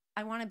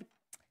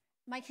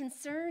 my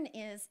concern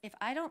is if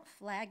I don't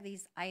flag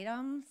these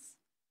items,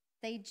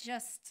 they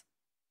just,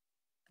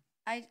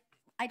 I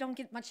don't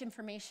get much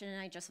information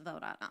and I just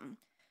vote on them.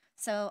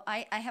 So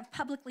I have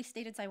publicly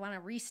stated, so I want to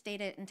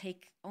restate it and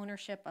take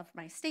ownership of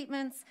my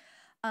statements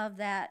of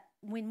that.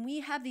 When we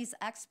have these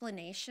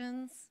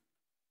explanations,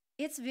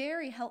 it's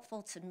very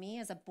helpful to me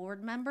as a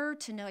board member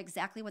to know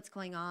exactly what's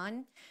going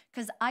on,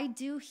 because I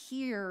do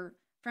hear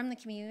from the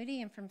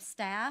community and from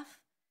staff,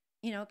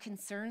 you know,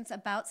 concerns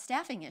about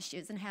staffing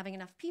issues and having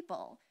enough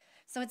people.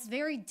 So it's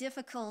very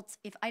difficult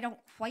if I don't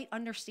quite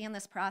understand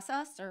this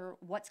process or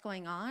what's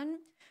going on.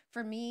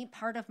 For me,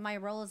 part of my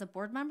role as a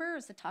board member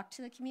is to talk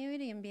to the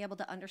community and be able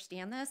to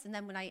understand this. And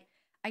then when I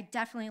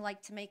definitely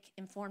like to make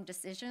informed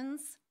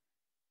decisions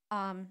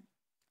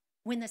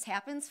when this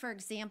happens. For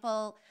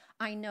example,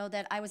 I know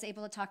that I was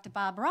able to talk to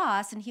Bob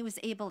Ross and he was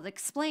able to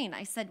explain.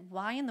 I said,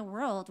 why in the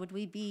world would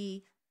we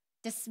be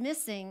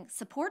dismissing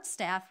support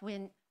staff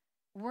when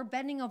we're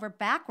bending over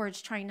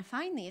backwards trying to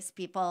find these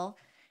people?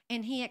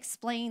 And he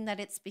explained that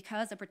it's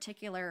because a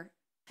particular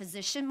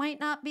position might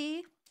not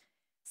be.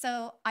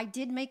 So I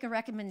did make a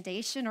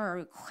recommendation or a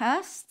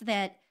request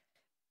that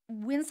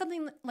when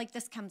something like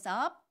this comes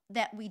up,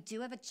 that we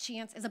do have a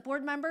chance as a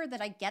board member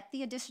that I get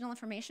the additional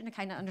information to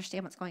kind of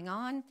understand what's going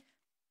on,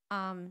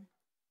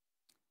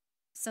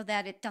 so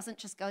that it doesn't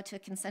just go to a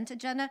consent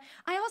agenda.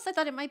 I also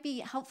thought it might be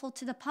helpful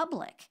to the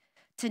public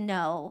to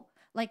know,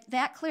 like,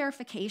 that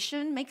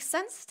clarification makes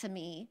sense to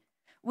me,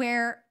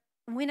 where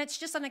when it's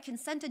just on a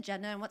consent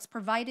agenda and what's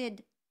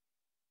provided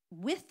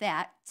with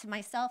that to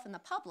myself and the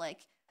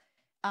public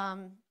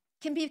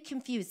can be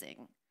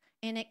confusing.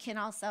 And it can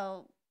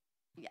also,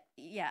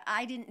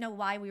 I didn't know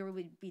why we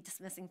would be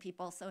dismissing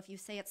people. So if you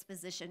say it's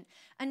position.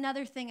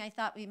 Another thing I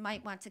thought we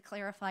might want to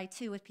clarify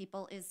too with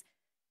people is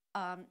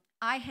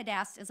I had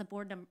asked as a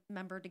board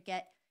member to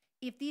get,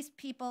 if these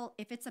people,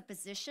 if it's a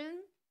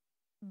position,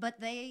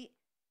 but they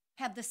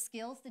have the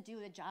skills to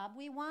do the job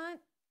we want,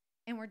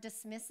 and we're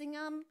dismissing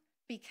them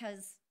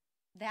because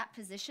that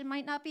position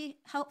might not be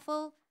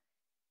helpful.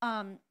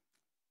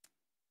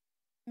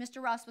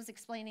 Mr. Ross was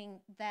explaining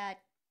that,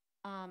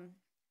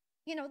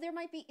 you know, there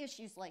might be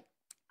issues like,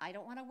 I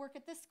don't want to work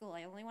at this school,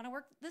 I only want to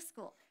work at this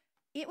school.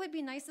 It would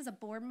be nice as a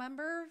board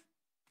member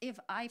if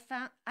I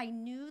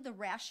knew the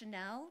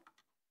rationale,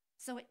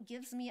 so it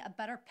gives me a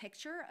better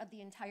picture of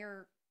the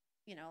entire,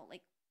 you know,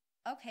 like,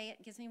 okay,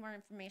 it gives me more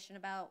information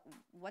about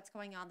what's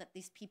going on, that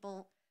these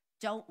people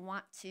don't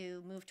want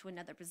to move to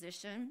another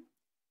position.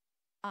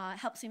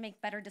 Helps me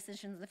make better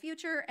decisions in the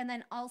future. And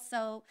then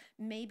also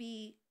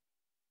maybe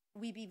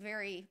we be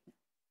very,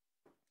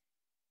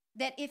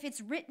 that if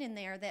it's written in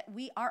there that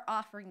we are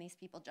offering these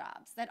people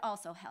jobs, that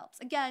also helps.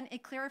 Again,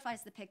 it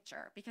clarifies the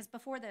picture, because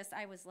before this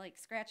I was like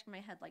scratching my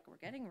head like, we're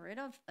getting rid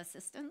of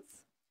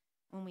assistants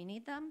when we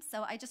need them.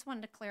 So I just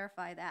wanted to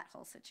clarify that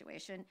whole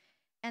situation.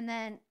 And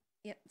then,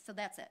 yeah, so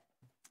that's it.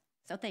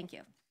 So thank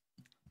you.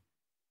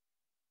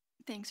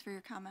 Thanks for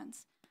your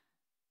comments.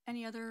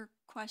 Any other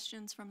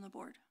questions from the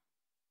board?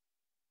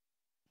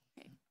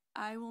 Okay,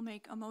 I will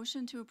make a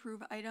motion to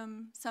approve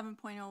item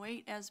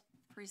 7.08 as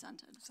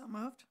presented. So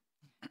moved.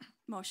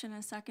 Motion and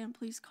a second.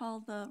 Please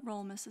call the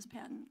roll, Mrs.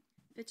 Patton.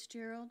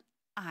 Fitzgerald.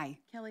 Aye.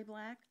 Kelly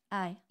Black.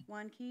 Aye.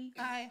 Wanke.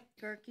 Aye.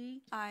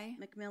 Gerke. Aye.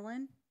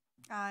 McMillan.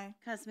 Aye.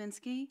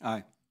 Kosminski.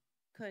 Aye.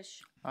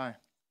 Kush. Aye.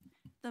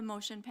 The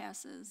motion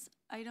passes.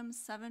 Item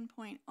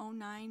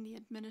 7.09, the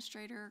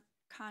administrator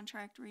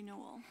contract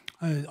renewal.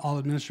 All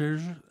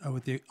administrators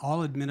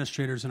all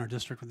administrators in our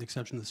district, with the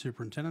exception of the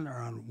superintendent,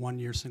 are on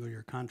one-year,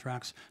 single-year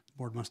contracts. The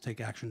board must take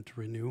action to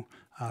renew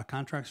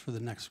contracts for the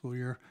next school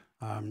year.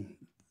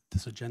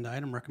 This agenda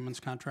item recommends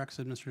contracts,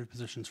 administrative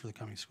positions for the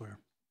coming school year.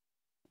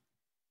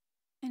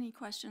 Any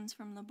questions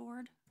from the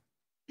board?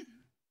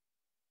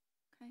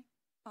 Okay.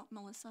 Oh,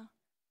 Melissa.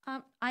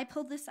 I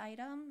pulled this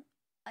item.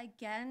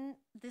 Again,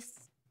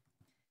 this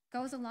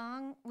goes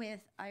along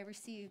with, I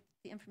received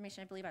the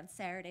information, I believe, on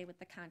Saturday with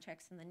the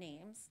contracts and the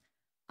names.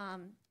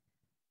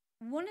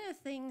 One of the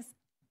things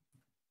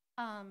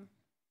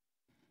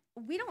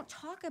we don't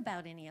talk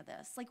about any of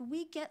this. Like,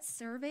 we get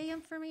survey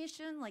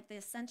information, like the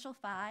Essential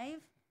 5,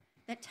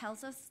 that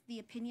tells us the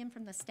opinion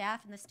from the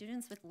staff and the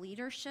students with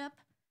leadership.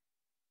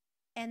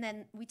 And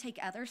then we take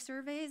other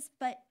surveys,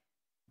 but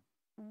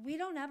we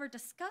don't ever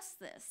discuss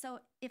this. So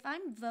if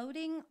I'm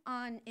voting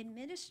on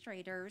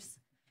administrators,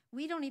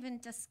 we don't even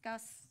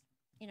discuss,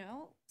 you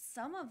know,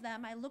 some of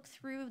them. I look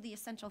through the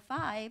Essential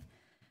 5.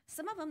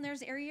 Some of them,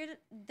 there's area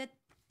that,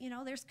 you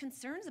know, there's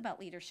concerns about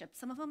leadership.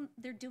 Some of them,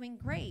 they're doing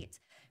great.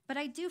 But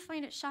I do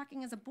find it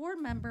shocking as a board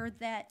member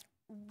that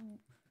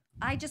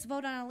I just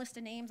vote on a list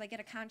of names. I get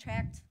a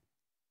contract,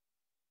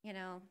 you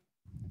know,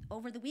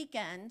 over the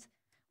weekend,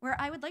 where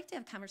I would like to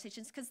have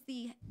conversations, because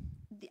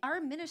our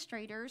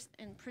administrators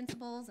and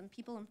principals and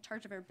people in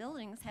charge of our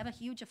buildings have a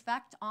huge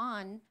effect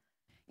on,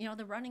 you know,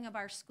 the running of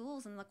our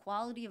schools and the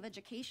quality of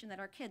education that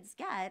our kids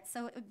get.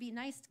 So it would be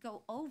nice to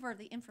go over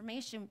the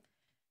information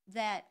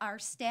that our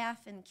staff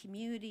and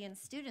community and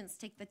students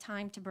take the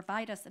time to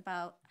provide us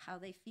about how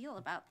they feel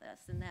about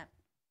this, and that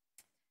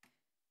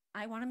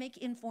I want to make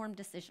informed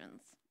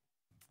decisions.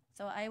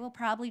 So I will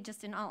probably,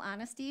 just in all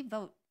honesty,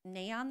 vote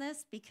nay on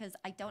this, because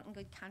I don't in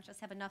good conscience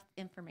have enough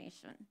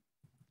information.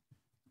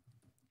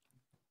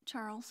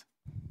 Charles?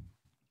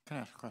 Can I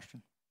ask a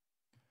question?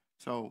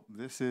 So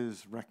this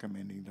is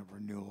recommending the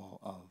renewal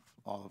of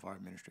all of our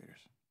administrators.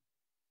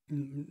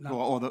 Not,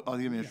 Well, all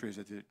the administrators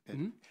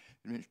Mhm.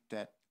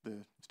 that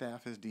the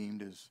staff has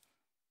deemed as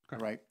the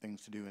right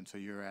things to do, and so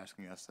you're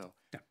asking us. So,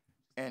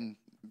 and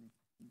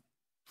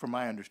from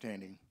my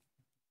understanding,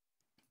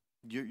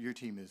 your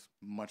team is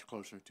much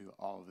closer to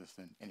all of this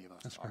than any of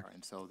us are,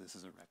 and so this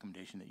is a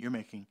recommendation that you're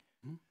making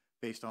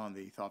based on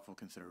the thoughtful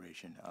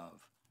consideration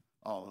of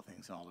all the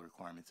things and all the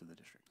requirements of the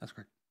district. That's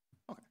correct.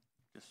 Okay,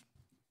 just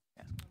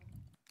ask.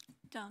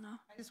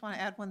 Donna? I just want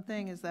to add one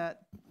thing, is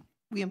that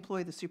we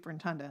employ the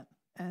superintendent,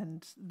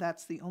 and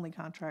that's the only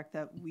contract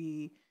that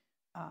we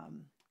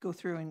go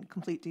through in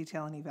complete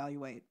detail and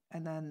evaluate.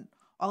 And then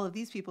all of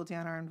these people,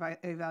 Dan, are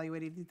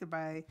evaluated either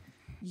by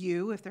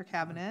you if they're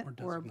cabinet,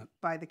 or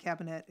by the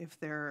cabinet if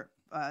they're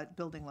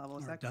building level.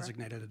 Is Or that correct?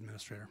 designated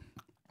administrator.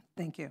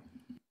 Thank you.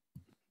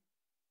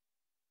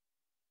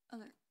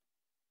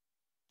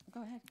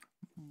 Go ahead.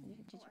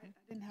 I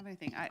didn't have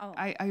anything.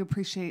 I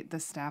appreciate the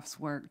staff's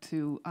work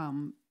too,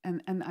 and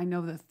I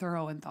know the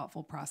thorough and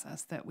thoughtful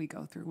process that we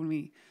go through when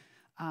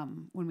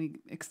we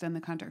extend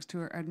the contracts to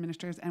our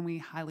administrators, and we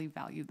highly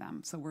value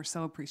them. So we're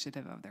so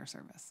appreciative of their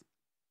service.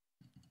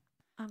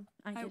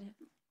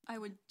 I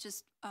would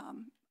just,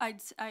 I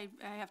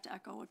have to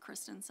echo what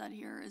Kristen said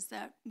here, is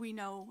that we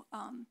know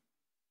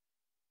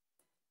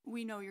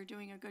you're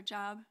doing a good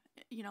job.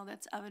 You know,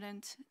 that's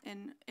evident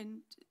in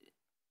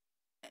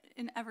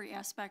every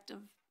aspect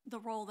of the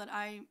role that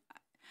I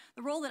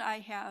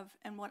have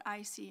and what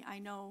I see. I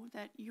know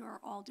that you're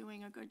all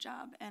doing a good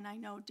job, and I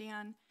know,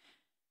 Dan,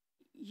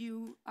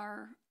 you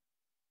are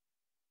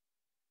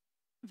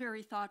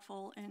very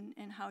thoughtful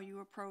in how you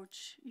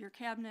approach your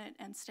cabinet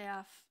and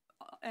staff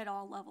at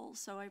all levels.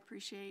 So I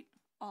appreciate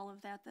all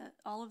of that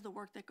all of the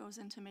work that goes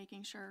into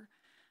making sure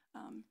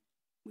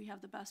we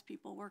have the best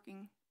people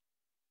working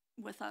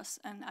with us,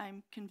 and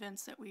I'm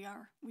convinced that we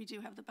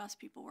do have the best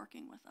people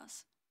working with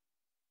us.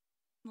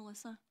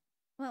 Melissa?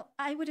 Well,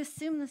 I would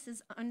assume this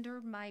is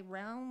under my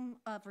realm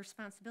of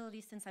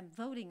responsibility since I'm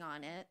voting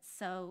on it.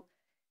 So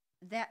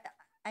that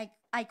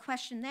I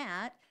question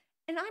that.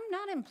 And I'm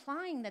not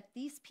implying that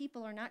these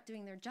people are not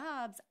doing their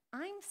jobs.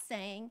 I'm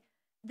saying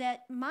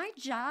that my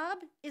job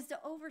is to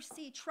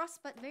oversee, trust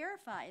but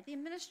verify. The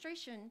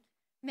administration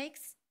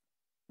makes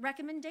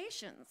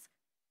recommendations.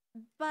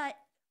 But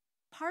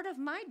part of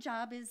my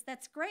job is,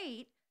 that's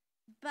great,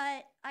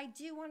 but I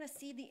do want to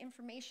see the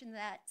information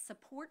that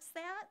supports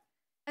that,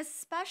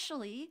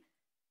 especially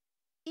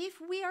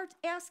if we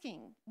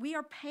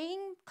are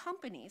paying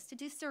companies to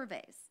do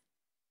surveys,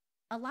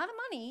 a lot of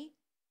money,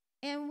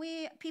 and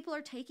people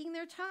are taking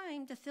their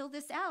time to fill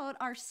this out,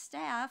 our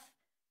staff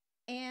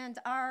and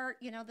our,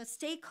 the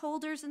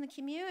stakeholders in the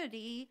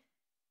community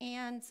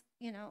and,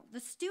 the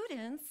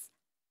students.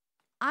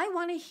 I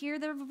want to hear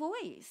their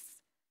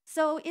voice.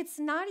 So it's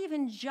not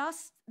even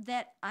just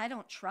that I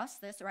don't trust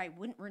this or I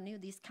wouldn't renew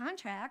these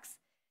contracts.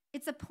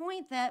 It's a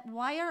point that,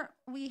 why aren't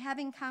we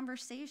having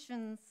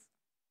conversations?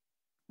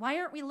 Why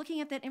aren't we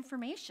looking at that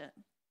information?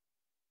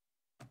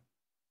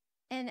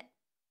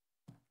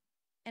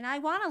 And I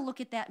want to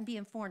look at that and be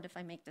informed if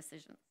I make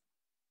decisions.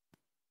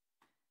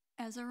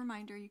 As a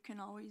reminder, you can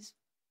always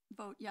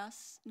vote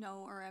yes,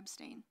 no, or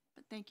abstain.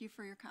 But thank you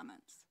for your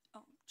comments.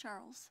 Oh,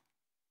 Charles.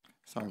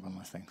 Sorry, one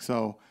last thing.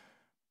 So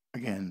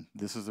again,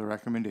 this is a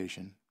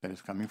recommendation that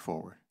is coming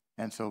forward.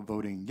 And so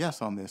voting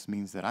yes on this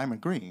means that I'm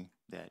agreeing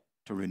that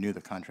to renew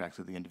the contracts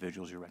of the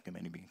individuals you're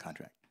recommending being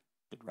contracted,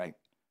 right?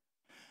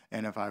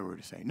 And if I were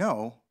to say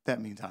no,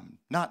 that means I'm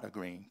not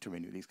agreeing to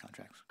renew these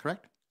contracts,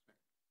 correct?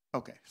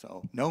 Okay,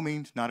 so no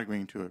means not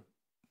agreeing to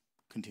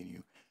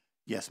continue.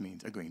 Yes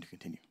means agreeing to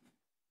continue,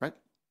 right?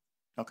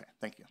 Okay,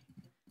 thank you.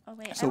 Oh,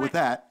 wait, so with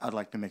that, I'd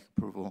like to make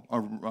approval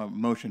or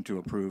motion to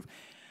approve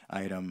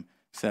item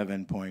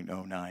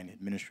 7.09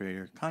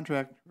 administrator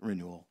contract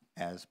renewal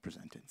as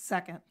presented.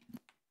 Second.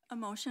 A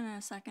motion and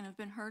a second have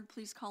been heard.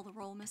 Please call the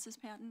roll, Mrs.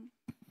 Patton.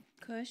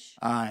 Cush.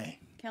 Aye.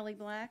 Kelly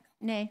Black.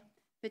 Nay.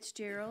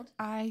 Fitzgerald.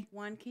 Aye.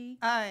 Wanke.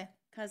 Aye.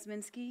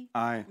 Kuzminski.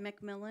 Aye.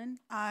 McMillan.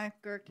 Aye.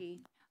 Gerke.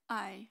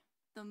 Aye.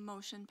 The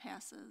motion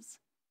passes.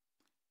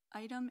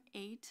 Item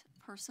 8,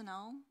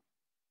 personnel.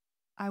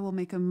 I will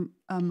make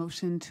a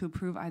motion to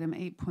approve item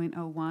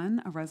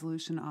 8.01, a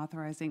resolution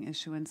authorizing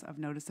issuance of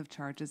notice of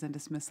charges and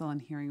dismissal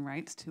and hearing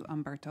rights to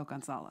Umberto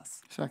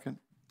Gonzalez. Second.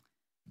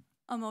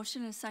 A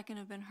motion and a second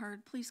have been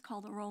heard. Please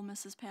call the roll,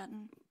 Mrs.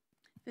 Patton.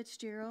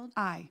 Fitzgerald.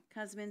 Aye.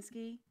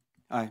 Kuzminski.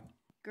 Aye.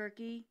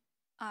 Gerke.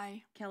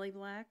 Aye. Kelly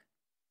Black.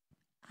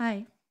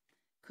 Aye.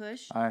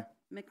 Cush. Aye.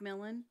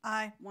 McMillan.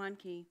 Aye.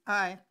 Wanke.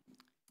 Aye.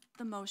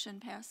 The motion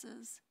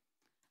passes.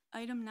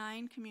 Item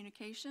 9,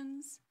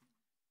 communications.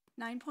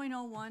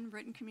 9.01,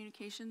 written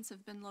communications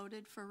have been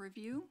loaded for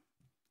review.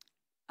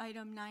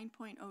 Item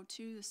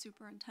 9.02, the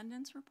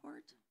superintendent's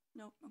report.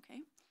 Nope, okay.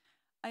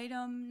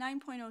 Item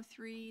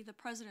 9.03, the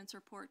president's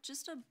report.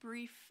 Just a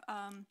brief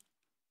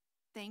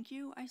thank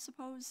you, I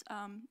suppose.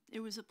 It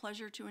was a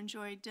pleasure to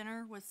enjoy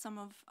dinner with some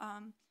of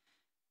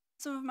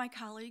my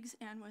colleagues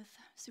and with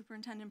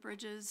Superintendent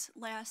Bridges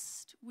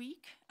last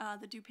week,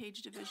 the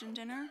DuPage Division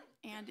dinner,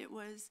 and it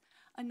was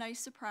a nice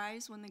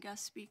surprise when the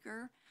guest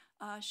speaker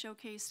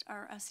showcased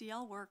our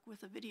SEL work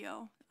with a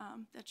video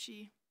that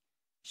she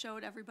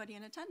showed everybody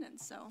in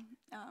attendance. So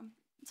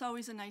it's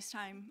always a nice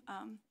time,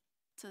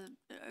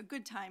 a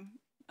good time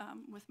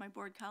with my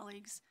board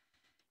colleagues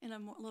in a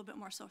little bit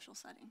more social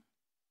setting.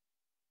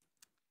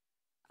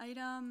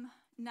 Item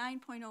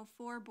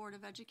 9.04, Board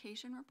of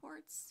Education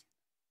reports.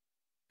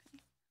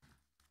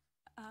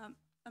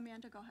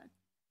 Amanda, go ahead.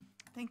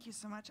 Thank you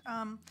so much.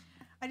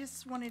 I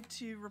just wanted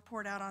to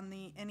report out on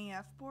the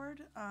NEF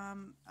board.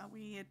 Donna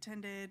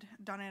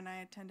and I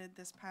attended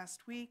this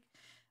past week,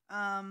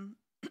 and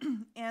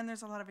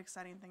there's a lot of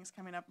exciting things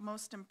coming up.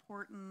 Most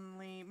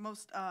importantly,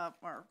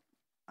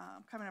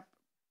 coming up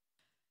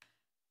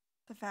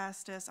the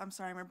fastest, I'm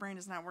sorry, my brain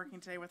is not working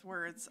today with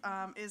words,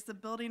 is the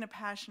Building a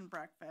Passion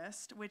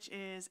Breakfast, which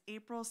is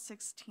April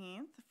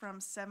 16th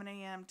from 7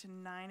 a.m. to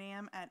 9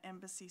 a.m. at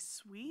Embassy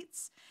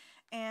Suites.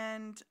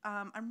 And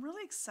I'm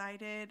really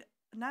excited.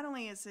 Not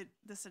only is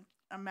this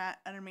an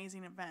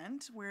amazing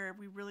event where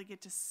we really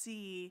get to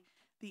see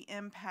the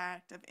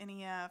impact of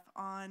NEF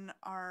on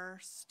our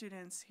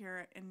students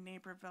here in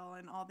Naperville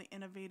and all the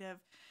innovative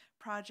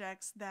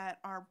projects that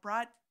are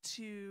brought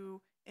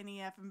to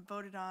NEF and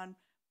voted on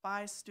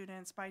by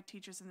students, by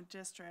teachers in the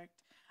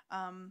district.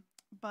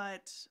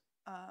 But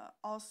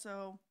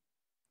also,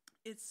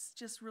 it's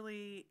just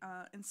really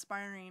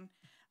inspiring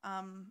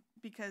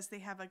because they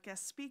have a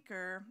guest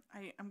speaker.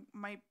 I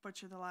might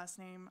butcher the last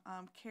name,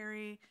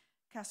 Carrie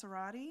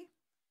Casarati,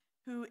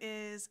 who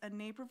is a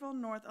Naperville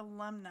North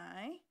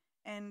alumni.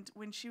 And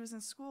when she was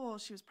in school,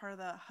 she was part of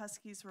the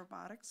Huskies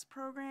robotics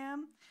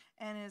program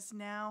and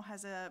now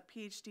has a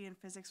PhD in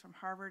physics from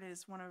Harvard,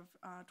 is one of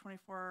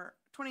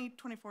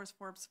 2024's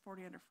Forbes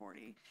 40 under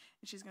 40.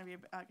 And she's going to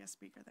be a guest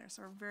speaker there.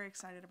 So we're very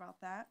excited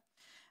about that.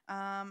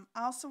 I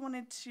also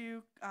wanted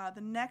to,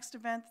 the next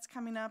event that's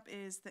coming up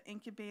is the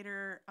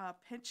Incubator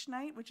Pitch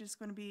Night, which is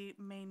going to be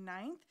May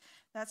 9th.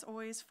 That's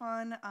always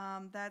fun.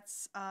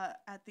 That's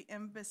at the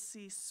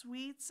Embassy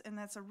Suites, and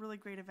that's a really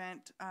great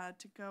event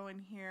to go and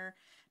hear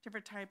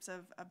different types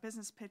of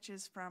business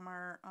pitches from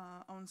our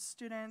own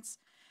students.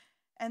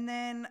 And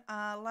then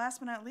last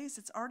but not least,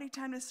 it's already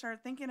time to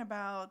start thinking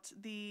about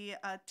the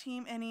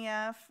Team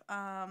NEF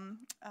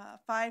 5K,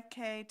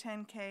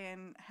 10K,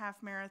 and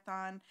half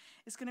marathon.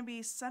 It's going to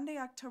be Sunday,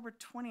 October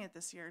 20th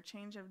this year,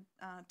 change of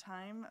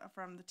time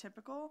from the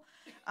typical.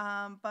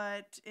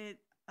 But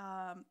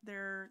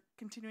they're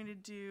continuing to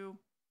do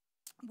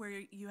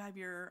where you have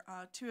your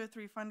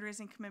 203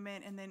 fundraising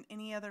commitment, and then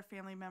any other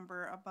family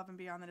member above and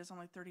beyond that is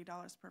only $30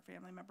 per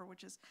family member,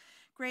 which is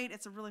great.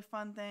 It's a really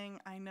fun thing.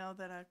 I know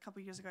that a couple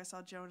years ago I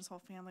saw Joe and his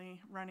whole family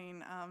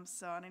running, and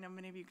I know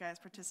many of you guys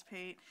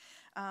participate,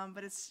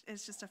 but it's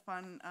just a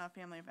fun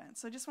family event.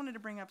 So I just wanted to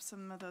bring up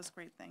some of those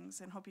great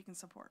things and hope you can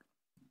support.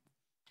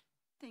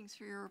 Thanks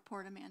for your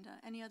report, Amanda.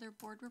 Any other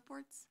board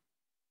reports?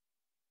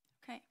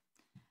 Okay.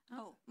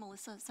 Oh,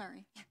 Melissa,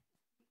 sorry.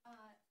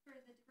 For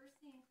the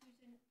diversity and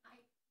inclusion, I'm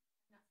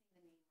not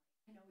saying the name right.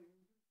 I know we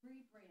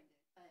rebranded,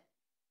 but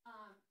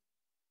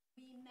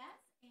we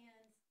met,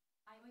 and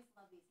I always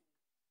love these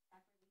meetings.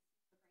 Dr. Lisa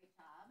did a great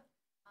job.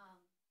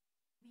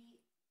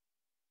 We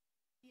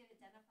had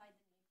identified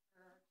the need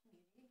for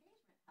community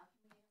engagement. How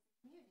can we, as a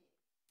community,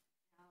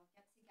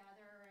 get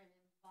together and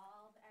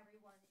involve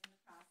everyone in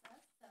the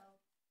process? So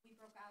we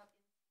broke out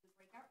into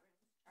breakout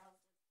rooms. Charles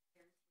was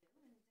there too,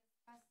 and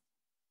discussed,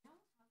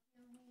 how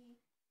can we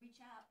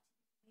reach out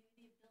to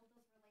community, build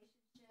those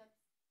relationships,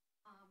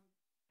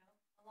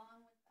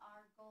 along with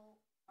our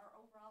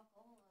overall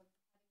goal of having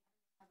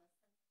everyone have a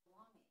sense of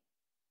belonging.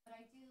 But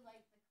I do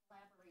like the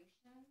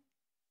collaboration,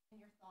 and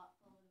you're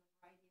thoughtful in the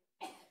variety of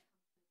things that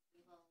come to the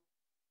table,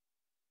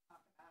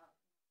 talk about.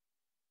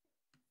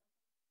 So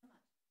thank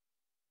you so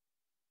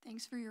much.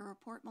 Thanks for your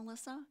report,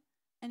 Melissa.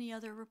 Any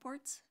other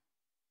reports?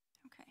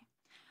 Okay.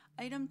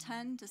 Item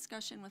 10,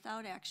 discussion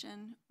without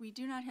action. We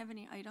do not have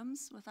any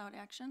items without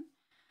action.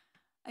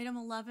 Item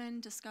 11,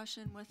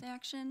 discussion with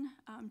action.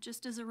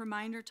 Just as a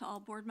reminder to all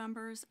board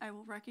members, I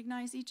will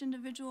recognize each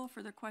individual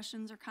for their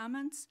questions or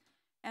comments.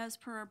 As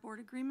per our board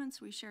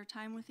agreements, we share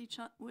time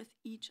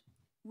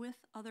with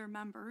other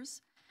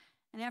members.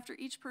 And after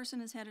each person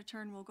has had a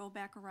turn, we'll go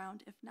back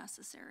around if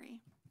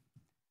necessary.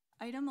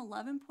 Item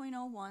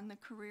 11.01, the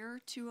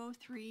Career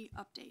 203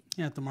 update.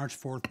 Yeah, at the March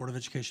 4th Board of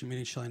Education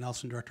meeting, Shelley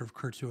Nelson, Director of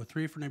Career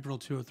 203 for Naperville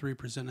 203,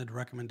 presented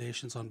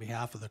recommendations on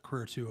behalf of the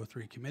Career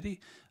 203 Committee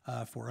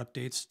for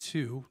updates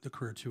to the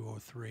Career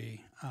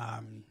 203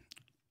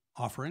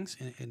 offerings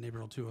in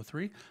Naperville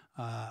 203.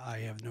 I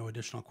have no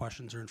additional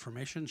questions or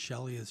information.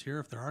 Shelley is here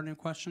if there are any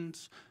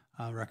questions.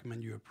 I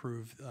recommend you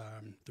approve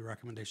the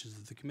recommendations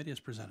of the committee as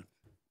presented.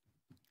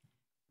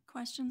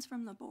 Questions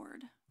from the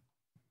board?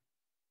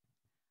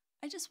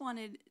 I just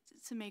wanted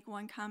to make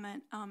one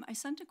comment. I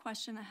sent a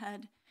question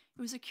ahead.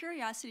 It was a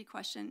curiosity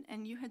question,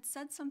 and you had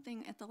said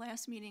something at the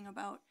last meeting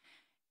about,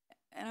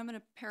 and I'm going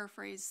to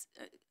paraphrase,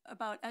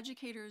 about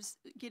educators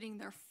getting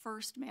their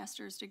first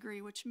master's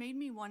degree, which made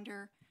me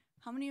wonder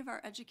how many of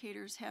our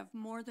educators have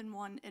more than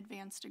one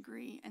advanced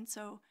degree. And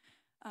so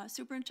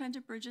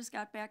Superintendent Bridges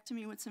got back to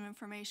me with some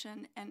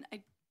information, and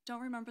I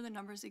don't remember the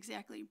numbers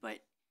exactly, but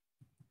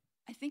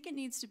I think it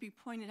needs to be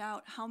pointed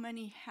out how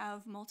many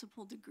have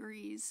multiple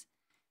degrees,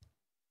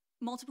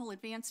 multiple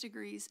advanced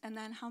degrees, and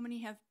then how many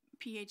have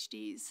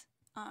PhDs.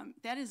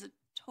 That is a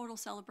total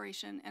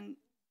celebration and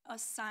a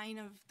sign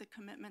of the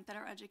commitment that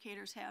our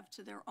educators have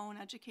to their own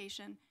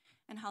education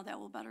and how that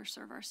will better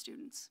serve our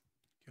students.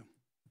 Thank you.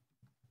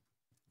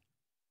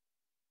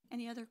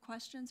 Any other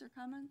questions or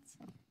comments?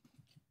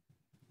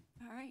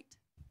 All right.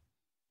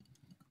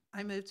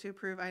 I move to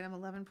approve item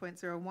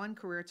 11.01,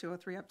 Career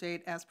 203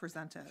 update as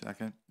presented.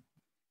 Second.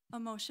 A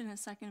motion and a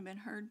second have been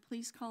heard.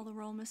 Please call the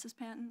roll, Mrs.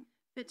 Patton.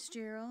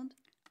 Fitzgerald.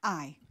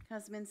 Aye.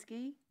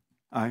 Kosminski.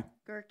 Aye.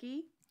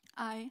 Gerke.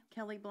 Aye.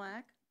 Kelly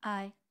Black.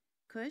 Aye.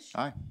 Cush.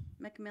 Aye.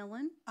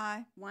 McMillan.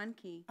 Aye.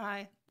 Wanke.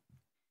 Aye.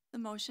 The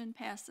motion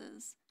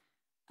passes.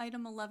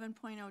 Item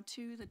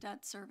 11.02, the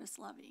debt service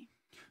levy.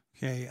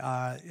 Okay,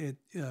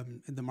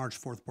 in the March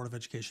 4th Board of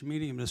Education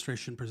meeting,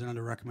 administration presented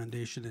a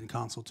recommendation in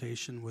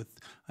consultation with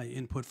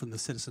input from the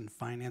Citizen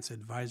Finance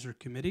Advisor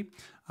Committee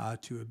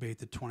to abate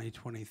the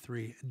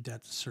 2023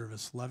 debt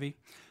service levy.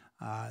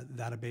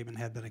 That abatement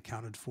had been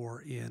accounted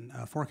for in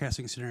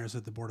forecasting scenarios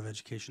that the Board of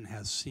Education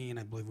has seen.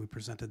 I believe we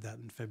presented that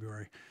in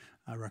February.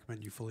 I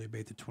recommend you fully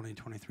abate the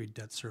 2023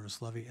 debt service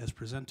levy as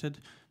presented.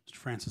 Mr.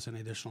 Francis,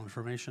 any additional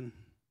information?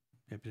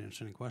 Happy to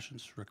answer any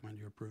questions. Recommend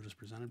you approve as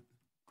presented.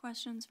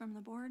 Questions from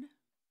the board?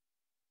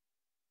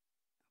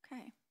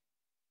 Okay.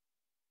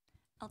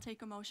 I'll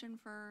take a motion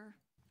for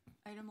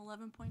item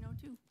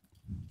 11.02.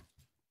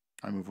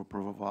 I move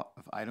approval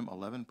of item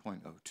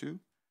 11.02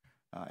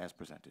 as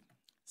presented.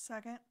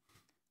 Second.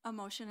 A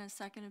motion and a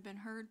second have been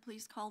heard.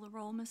 Please call the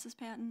roll, Mrs.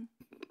 Patton.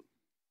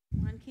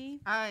 Wanke.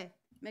 Aye.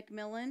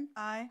 McMillan.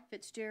 Aye.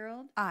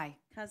 Fitzgerald. Aye.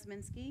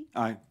 Kosminski.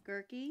 Aye.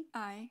 Gerke.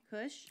 Aye.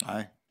 Cush.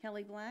 Aye.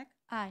 Kelly Black.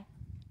 Aye.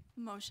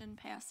 Motion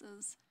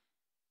passes.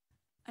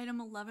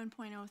 Item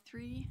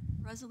 11.03,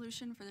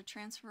 resolution for the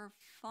transfer of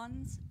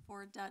funds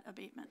for debt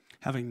abatement.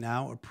 Having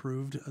now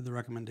approved the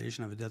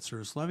recommendation of a debt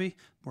service levy,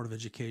 Board of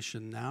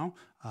Education now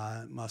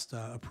must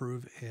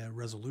approve a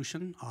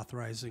resolution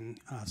authorizing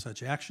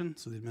such action.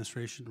 So the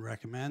administration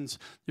recommends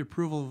the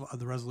approval of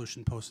the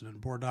resolution posted in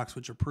board docs,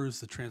 which approves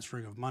the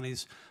transferring of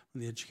monies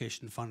from the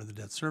education fund to the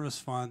debt service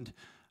fund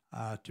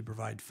to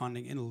provide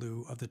funding in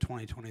lieu of the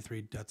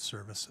 2023 debt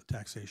service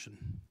taxation.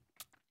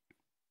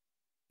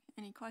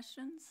 Any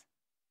questions?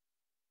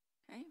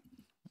 Okay.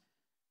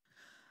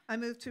 I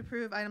move to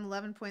approve item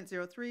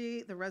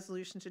 11.03, the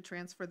resolution to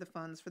transfer the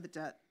funds for the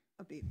debt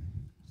abatement.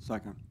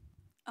 Second.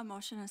 A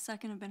motion and a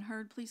second have been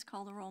heard. Please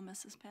call the roll,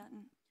 Mrs.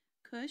 Patton.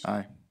 Cush.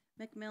 Aye.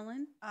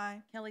 McMillan.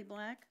 Aye. Kelly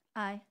Black.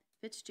 Aye.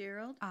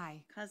 Fitzgerald.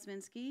 Aye.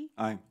 Kosminski.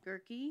 Aye.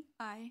 Gerke.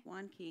 Aye.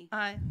 Wanke.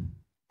 Aye.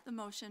 The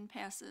motion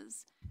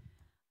passes.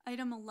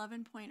 Item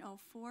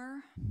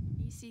 11.04,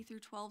 EC through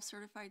 12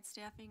 certified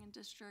staffing and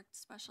district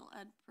special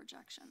ed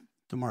projection.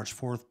 The March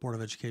 4th Board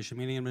of Education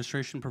meeting,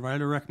 administration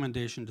provided a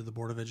recommendation to the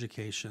Board of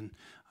Education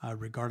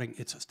regarding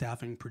its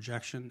staffing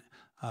projection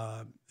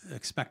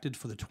expected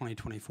for the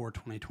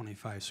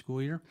 2024-2025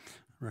 school year.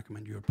 I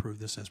recommend you approve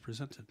this as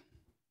presented.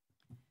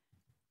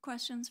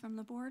 Questions from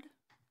the board?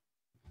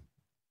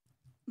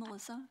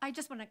 Melissa? I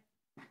just want to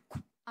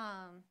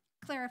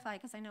clarify,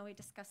 because I know we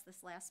discussed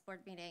this last board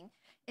meeting,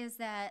 is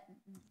that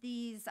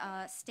these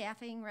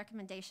staffing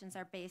recommendations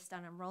are based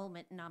on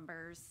enrollment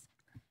numbers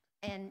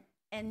and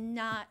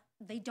not,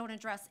 they don't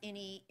address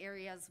any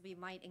areas we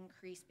might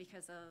increase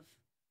because of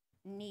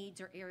needs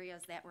or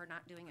areas that we're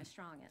not doing as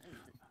strong in,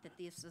 that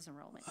this is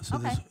enrollment. So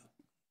okay.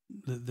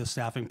 The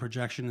staffing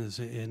projection is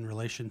in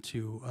relation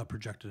to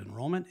projected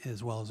enrollment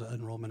as well as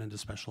enrollment into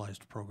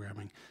specialized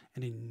programming.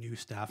 Any new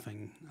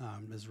staffing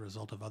as a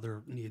result of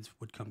other needs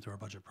would come through our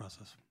budget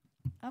process.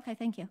 Okay,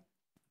 thank you.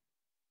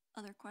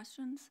 Other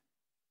questions?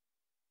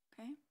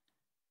 Okay,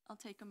 I'll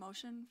take a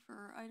motion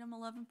for item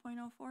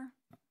 11.04.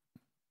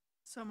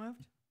 So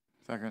moved.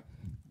 Second.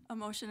 A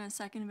motion and a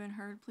second have been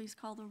heard. Please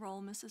call the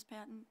roll, Mrs.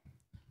 Patton.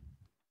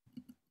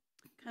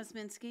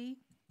 Kosminski.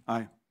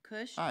 Aye.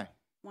 Kush. Aye.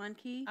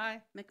 Wanke.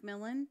 Aye.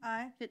 McMillan.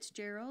 Aye.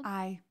 Fitzgerald.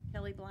 Aye.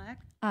 Kelly Black.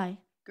 Aye.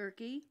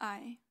 Gerke.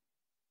 Aye.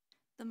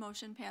 The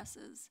motion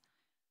passes.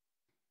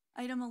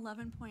 Item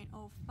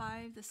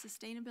 11.05, the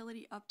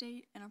sustainability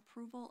update and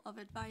approval of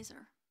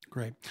advisor.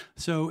 Great.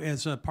 So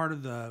as a part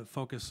of the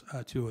Focus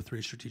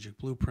 203 strategic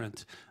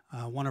blueprint,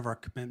 one of our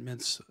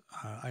commitments,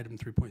 item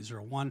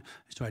 3.01,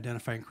 is to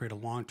identify and create a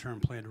long-term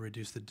plan to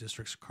reduce the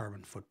district's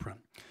carbon footprint.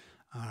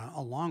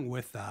 Along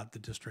with that, the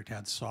district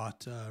had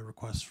sought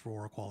requests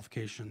for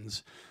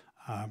qualifications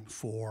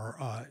for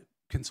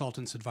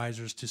consultants,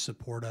 advisors to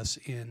support us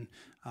in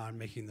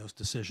making those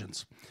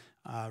decisions.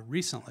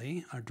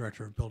 Recently, our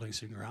Director of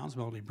Buildings and Grounds,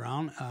 Melanie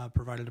Brown,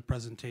 provided a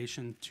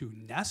presentation to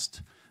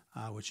NEST,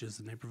 which is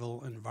the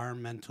Naperville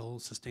Environmental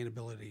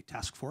Sustainability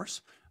Task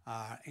Force,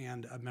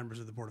 and members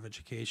of the Board of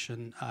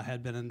Education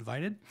had been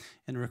invited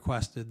and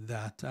requested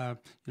that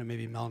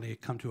maybe Melanie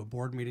come to a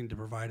board meeting to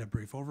provide a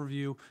brief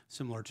overview,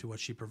 similar to what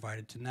she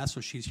provided to NEST.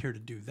 So she's here to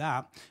do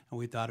that, and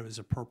we thought it was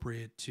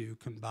appropriate to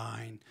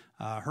combine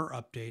her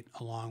update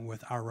along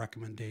with our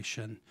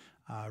recommendation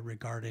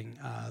regarding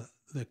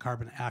the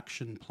Carbon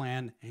Action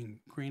Plan and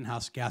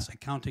Greenhouse Gas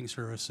Accounting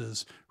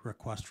Services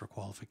request for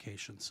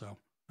qualification. So,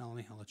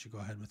 Melanie, I'll let you go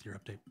ahead with your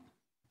update.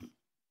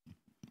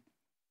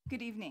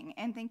 Good evening,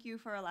 and thank you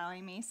for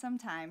allowing me some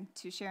time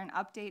to share an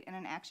update and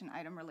an action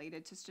item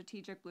related to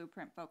Strategic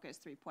Blueprint Focus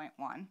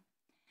 3.1.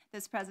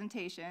 This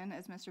presentation,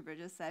 as Mr.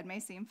 Bridges said, may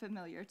seem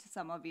familiar to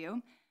some of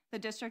you. The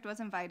district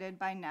was invited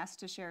by NEST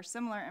to share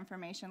similar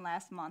information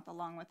last month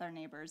along with our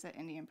neighbors at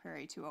Indian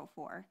Prairie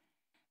 204.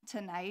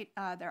 Tonight,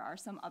 there are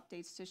some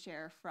updates to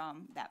share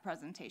from that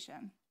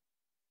presentation.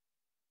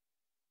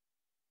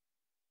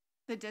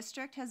 The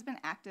district has been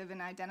active in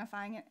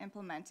identifying and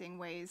implementing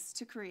ways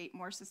to create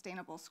more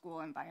sustainable school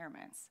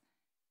environments.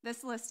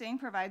 This listing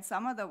provides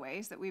some of the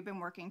ways that we've been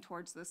working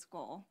towards this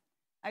goal.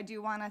 I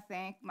do want to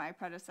thank my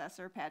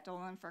predecessor, Pat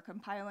Dolan, for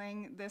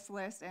compiling this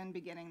list and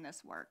beginning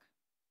this work.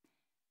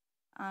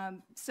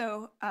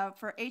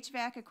 For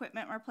HVAC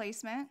equipment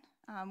replacement,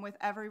 with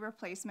every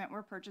replacement,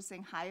 we're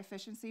purchasing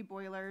high-efficiency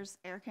boilers,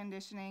 air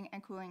conditioning,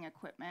 and cooling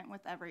equipment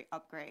with every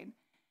upgrade.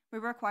 We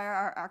require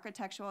our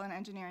architectural and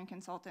engineering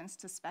consultants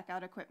to spec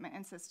out equipment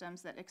and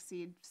systems that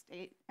exceed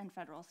state and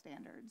federal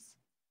standards.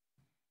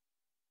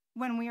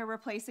 When we are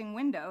replacing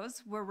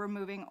windows, we're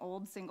removing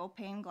old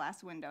single-pane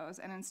glass windows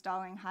and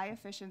installing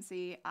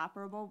high-efficiency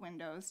operable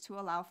windows to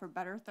allow for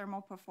better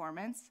thermal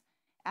performance,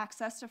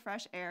 access to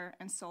fresh air,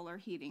 and solar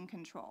heating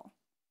control.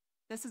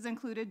 This has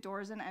included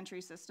doors and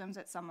entry systems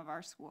at some of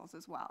our schools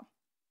as well.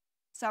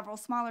 Several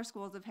smaller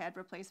schools have had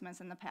replacements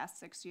in the past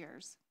 6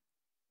 years.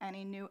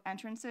 Any new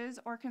entrances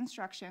or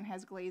construction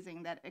has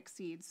glazing that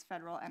exceeds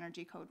federal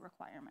energy code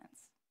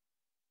requirements.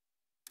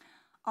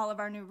 All of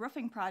our new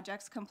roofing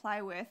projects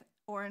comply with,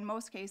 or in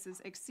most cases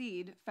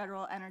exceed,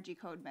 federal energy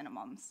code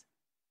minimums.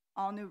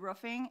 All new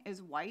roofing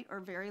is white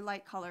or very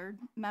light colored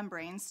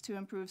membranes to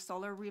improve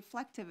solar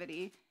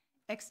reflectivity,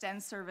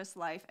 extend service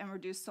life, and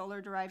reduce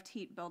solar-derived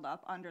heat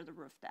buildup under the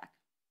roof deck.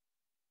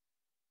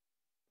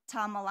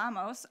 Tom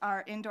Malamos,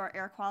 our indoor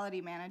air quality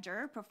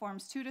manager,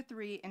 performs 2 to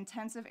 3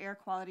 intensive air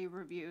quality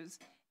reviews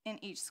in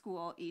each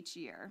school each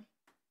year.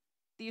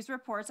 These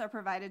reports are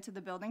provided to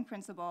the building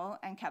principal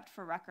and kept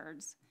for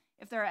records.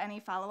 If there are any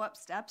follow-up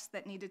steps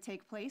that need to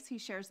take place, he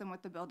shares them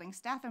with the building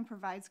staff and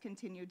provides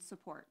continued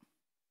support.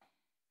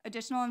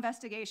 Additional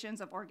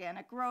investigations of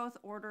organic growth,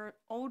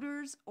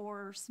 odors,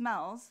 or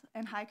smells,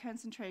 and high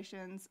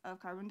concentrations of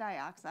carbon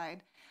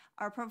dioxide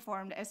are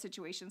performed as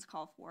situations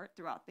call for it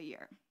throughout the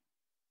year.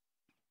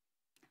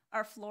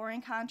 Our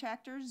flooring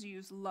contractors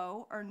use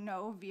low or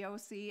no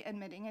VOC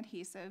emitting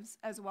adhesives,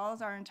 as well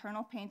as our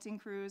internal painting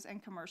crews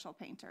and commercial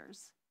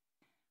painters.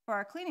 For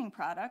our cleaning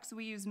products,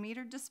 we use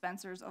metered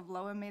dispensers of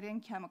low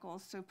emitting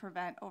chemicals to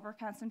prevent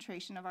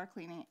overconcentration of our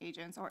cleaning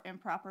agents or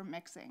improper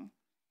mixing.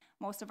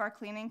 Most of our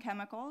cleaning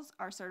chemicals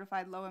are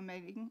certified low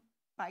emitting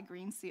by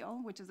Green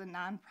Seal, which is a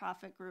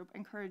nonprofit group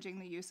encouraging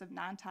the use of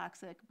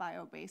non-toxic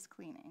bio-based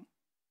cleaning.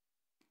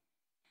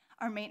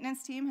 Our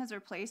maintenance team has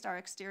replaced our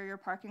exterior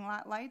parking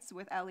lot lights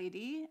with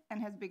LED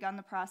and has begun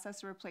the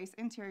process to replace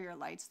interior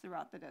lights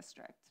throughout the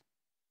district.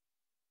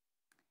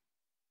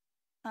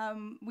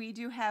 We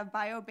do have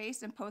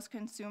bio-based and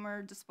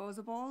post-consumer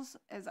disposables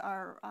as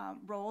our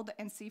rolled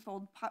and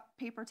C-fold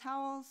paper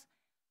towels,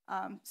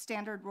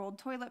 standard rolled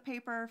toilet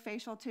paper,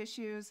 facial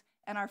tissues,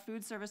 and our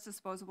food service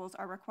disposables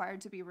are required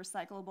to be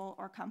recyclable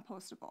or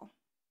compostable.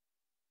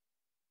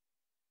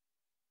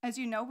 As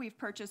you know, we've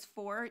purchased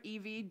 4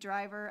 EV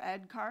driver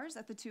ed cars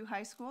at the 2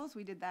 high schools.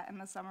 We did that in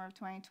the summer of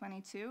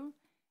 2022,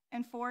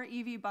 and 4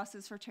 EV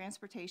buses for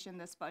transportation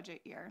this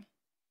budget year.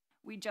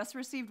 We just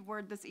received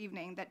word this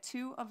evening that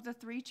 2 of the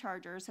 3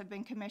 chargers have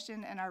been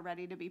commissioned and are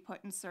ready to be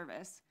put in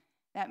service.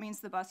 That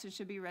means the buses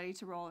should be ready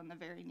to roll in the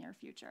very near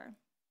future.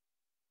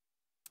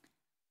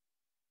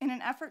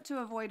 an effort to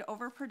avoid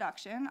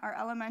overproduction, our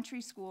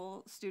elementary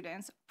school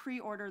students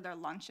pre-order their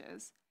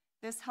lunches.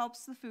 This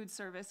helps the food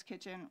service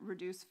kitchen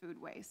reduce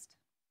food waste.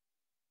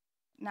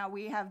 Now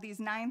we have these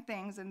 9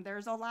 things, and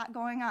there's a lot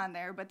going on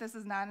there, but this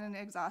is not an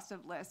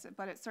exhaustive list,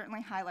 but it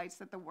certainly highlights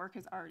that the work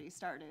has already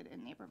started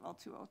in Naperville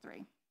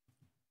 203.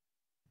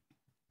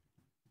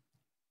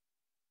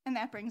 And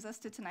that brings us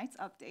to tonight's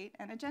update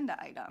and agenda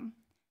item.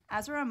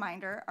 As a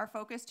reminder, our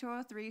Focus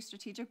 203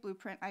 Strategic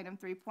Blueprint Item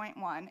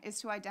 3.1 is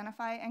to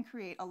identify and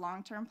create a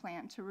long-term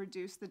plan to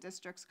reduce the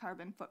district's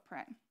carbon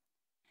footprint.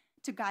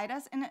 To guide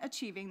us in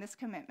achieving this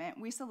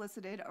commitment, we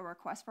solicited a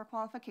request for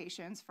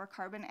qualifications for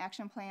Carbon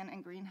Action Plan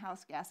and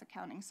Greenhouse Gas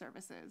Accounting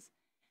Services.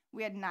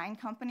 We had 9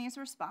 companies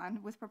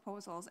respond with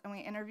proposals, and we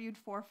interviewed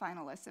 4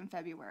 finalists in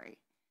February.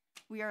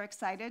 We are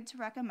excited to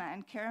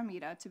recommend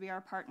Caramita to be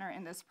our partner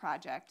in this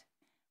project.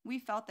 We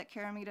felt that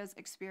Caramita's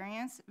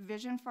experience,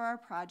 vision for our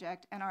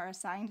project, and our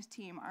assigned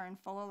team are in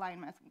full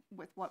alignment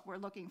with what we're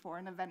looking for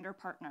in a vendor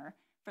partner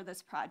for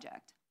this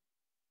project.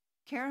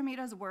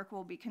 Caramita's work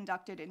will be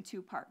conducted in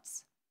 2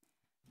 parts.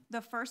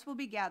 The first will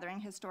be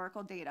gathering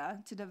historical data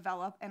to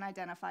develop and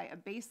identify a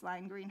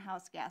baseline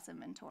greenhouse gas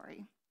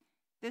inventory.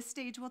 This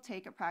stage will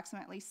take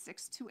approximately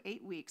 6 to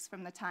 8 weeks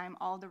from the time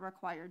all the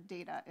required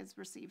data is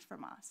received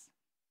from us.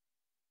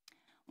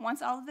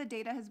 Once all of the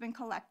data has been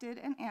collected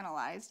and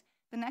analyzed,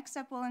 the next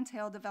step will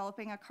entail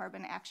developing a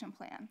carbon action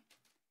plan.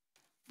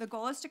 The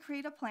goal is to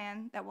create a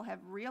plan that will have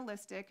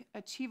realistic,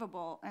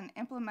 achievable, and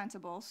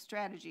implementable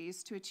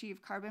strategies to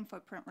achieve carbon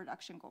footprint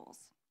reduction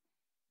goals.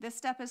 This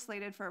step is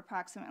slated for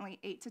approximately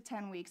 8 to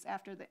 10 weeks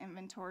after the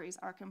inventories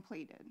are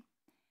completed.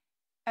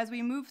 As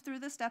we move through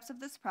the steps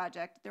of this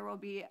project, there will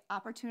be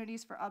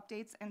opportunities for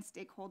updates and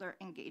stakeholder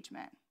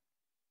engagement.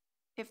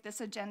 If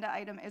this agenda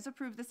item is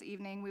approved this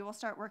evening, we will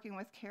start working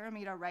with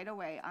Caramita right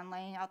away on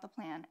laying out the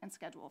plan and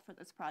schedule for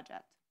this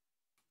project.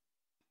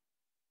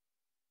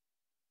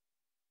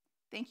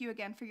 Thank you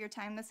again for your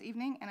time this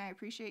evening, and I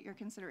appreciate your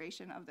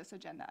consideration of this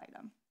agenda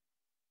item.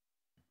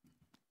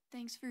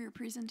 Thanks for your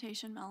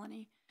presentation,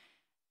 Melanie.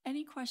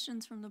 Any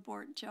questions from the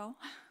board? Joe?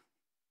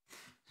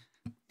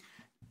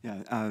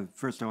 Yeah,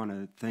 first I want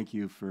to thank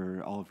you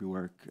for all of your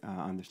work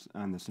on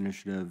this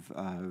initiative,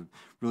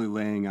 really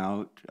laying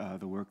out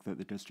the work that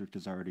the district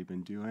has already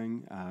been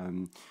doing.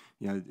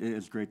 You know, it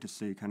is great to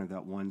see kind of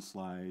that one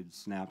slide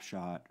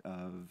snapshot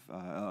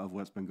of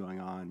what's been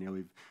going on. You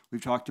know,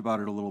 we've talked about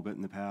it a little bit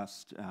in the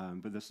past,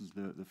 but this is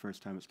the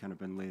first time it's kind of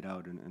been laid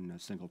out in a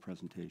single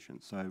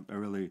presentation. So I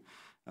really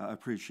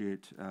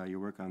appreciate your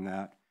work on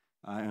that.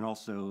 And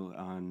also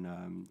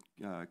on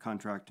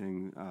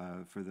contracting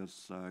for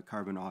this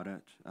carbon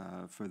audit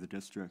for the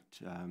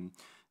district.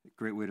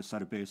 Great way to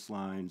set a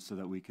baseline so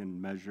that we can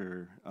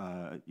measure,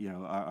 you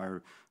know,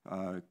 our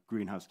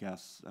greenhouse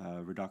gas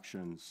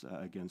reductions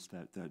against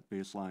that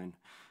baseline.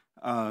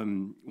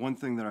 One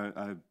thing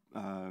that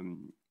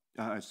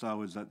I saw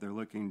was that they're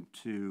looking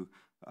to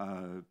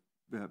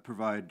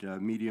provide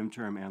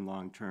medium-term and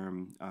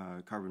long-term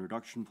carbon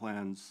reduction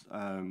plans.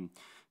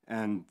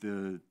 And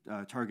the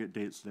target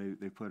dates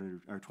they put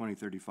are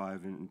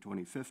 2035 and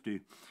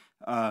 2050.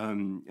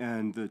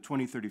 And the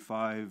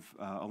 2035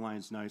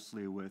 aligns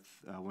nicely with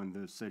when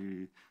the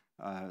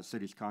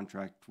city's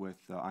contract with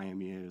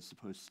IMEA is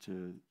supposed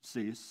to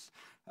cease.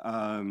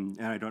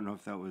 And I don't know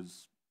if that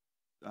was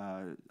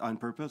on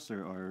purpose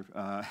or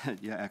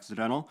yeah,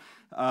 accidental.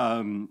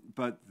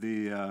 But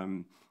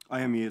the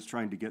IMEA is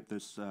trying to get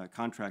this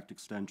contract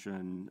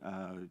extension,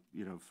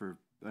 you know, for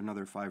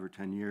another 5 or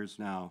 10 years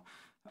now.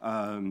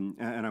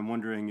 And I'm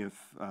wondering if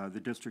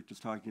the district is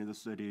talking to the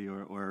city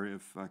or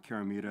if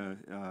Caramita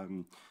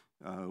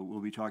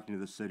will be talking to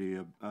the city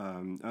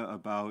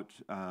about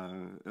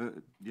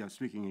yeah,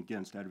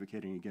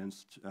 advocating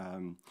against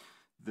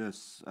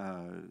this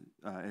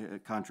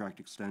contract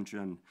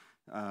extension.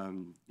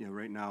 You know,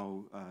 right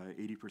now,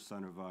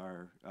 80% of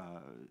our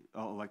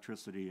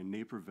electricity in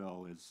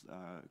Naperville is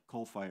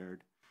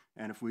coal-fired,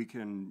 and if we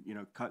can, you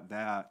know, cut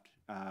that,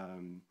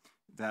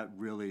 that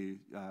really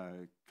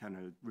kind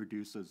of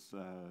reduces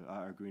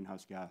our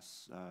greenhouse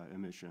gas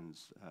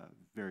emissions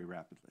very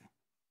rapidly.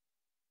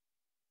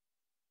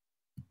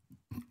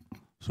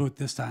 So at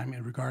this time,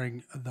 and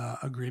regarding the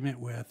agreement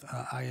with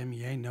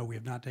IMEA, no, we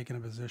have not taken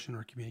a position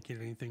or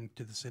communicated anything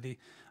to the city.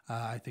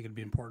 I think it'd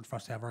be important for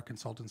us to have our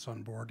consultants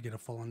on board, get a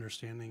full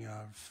understanding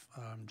of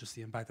just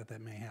the impact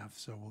that may have.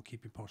 So we'll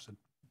keep you posted.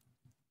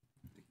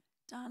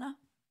 Donna?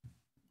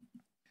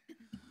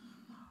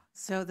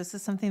 So this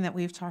is something that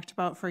we've talked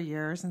about for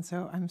years, and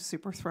so I'm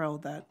super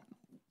thrilled that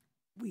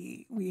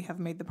we have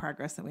made the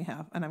progress that we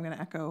have. And I'm going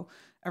to echo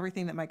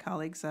everything that my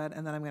colleague said,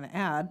 and then I'm going to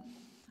add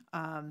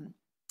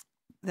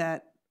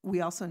that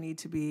we also need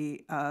to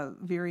be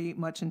very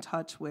much in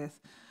touch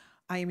with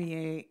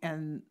IMEA,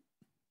 and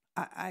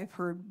I've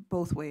heard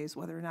both ways,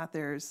 whether or not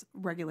there's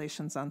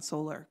regulations on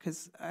solar,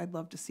 because I'd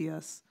love to see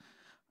us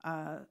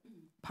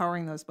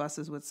powering those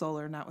buses with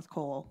solar, not with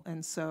coal.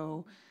 And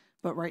so,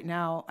 but right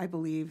now, I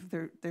believe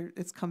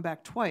it's come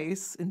back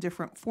twice in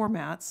different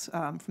formats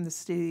from the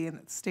city and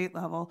the state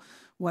level,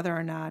 whether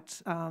or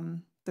not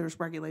there's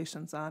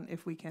regulations on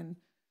if we can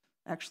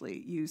actually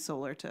use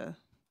solar to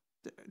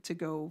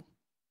go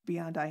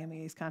beyond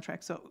IMEA's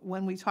contract. So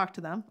when we talk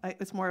to them,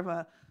 it's more of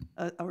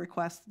a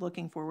request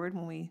looking forward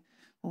when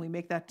we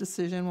make that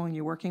decision, when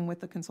you're working with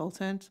the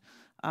consultant.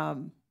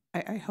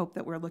 I hope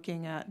that we're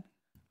looking at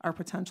our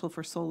potential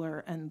for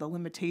solar and the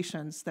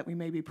limitations that we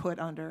may be put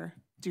under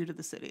due to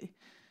the city.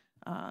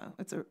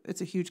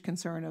 It's a huge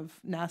concern of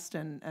Nest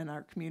and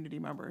our community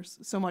members,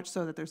 so much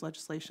so that there's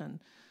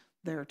legislation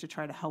there to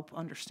try to help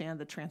understand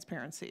the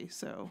transparency.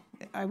 So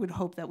I would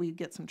hope that we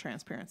get some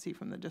transparency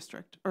from the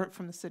district or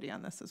from the city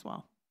on this as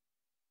well.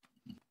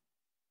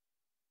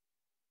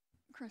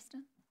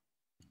 Kristen?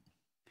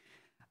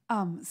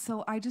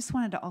 So I just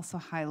wanted to also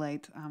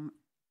highlight,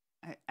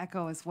 I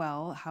echo as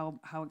well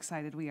how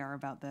excited we are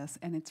about this,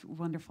 and it's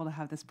wonderful to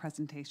have this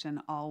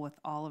presentation with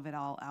all of it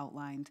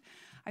outlined.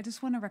 I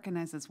just want to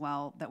recognize as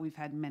well that we've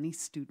had many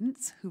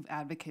students who've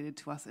advocated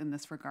to us in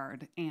this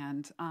regard,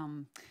 and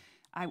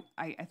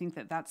I think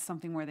that that's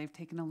something where they've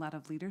taken a lot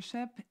of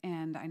leadership,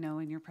 and I know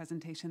in your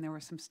presentation there were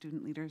some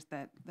student leaders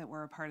that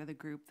were a part of the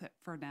group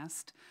for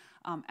Nest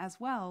as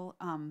well.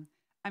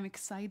 I'm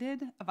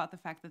excited about the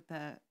fact that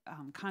the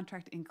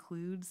contract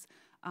includes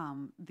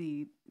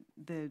the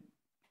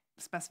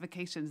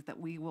specifications that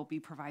we will be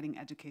providing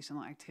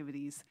educational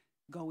activities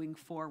going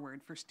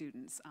forward for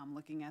students,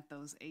 looking at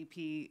those AP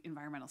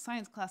environmental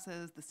science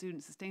classes, the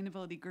student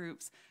sustainability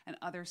groups, and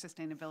other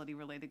sustainability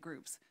related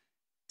groups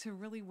to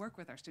really work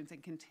with our students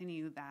and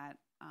continue that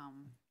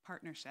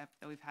partnership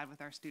that we've had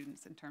with our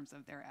students in terms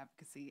of their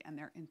advocacy and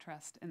their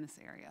interest in this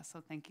area.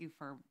 So thank you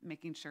for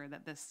making sure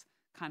that this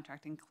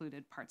contract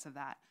included parts of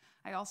that.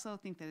 I also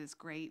think that it's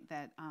great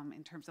that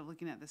in terms of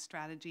looking at the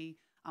strategy,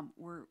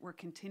 we're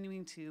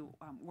continuing to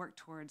work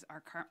towards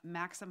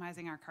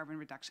maximizing our carbon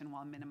reduction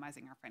while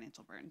minimizing our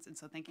financial burdens. And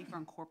so thank you for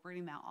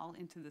incorporating that all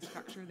into the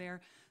structure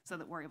there so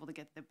that we're able to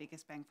get the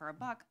biggest bang for our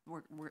buck.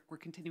 We're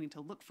continuing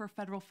to look for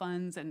federal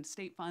funds and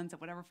state funds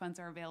and whatever funds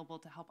are available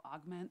to help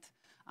augment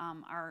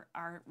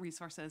our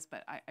resources.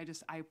 But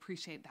I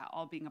appreciate that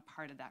all being a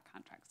part of that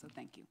contract. So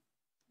thank you.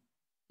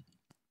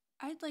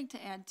 I'd like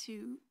to add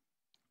to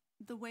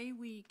the way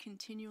we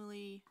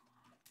continually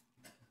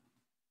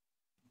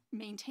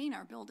maintain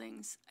our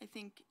buildings. I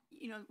think,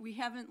 we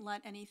haven't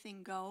let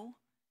anything go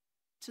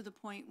to the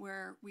point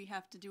where we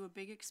have to do a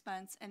big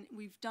expense, and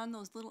we've done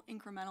those little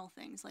incremental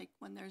things, like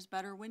when there's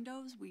better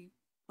windows, we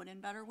put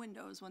in better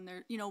windows. When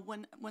there,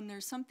 when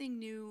there's something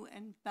new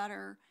and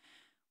better,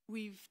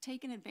 we've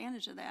taken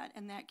advantage of that,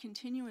 and that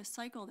continuous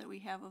cycle that we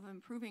have of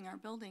improving our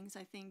buildings,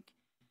 I think,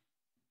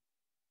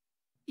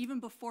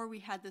 even before we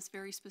had this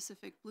very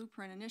specific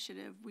blueprint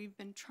initiative, we've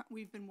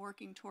been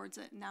working towards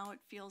it. Now it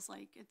feels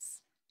like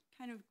it's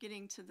kind of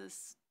getting to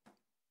this,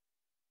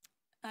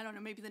 I don't know,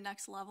 maybe the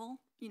next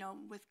level,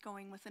 with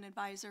going with an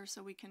advisor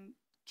so we can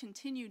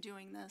continue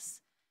doing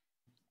this.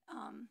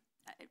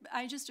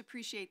 I just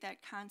appreciate that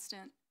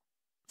constant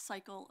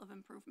cycle of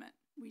improvement.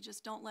 We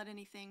just don't let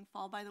anything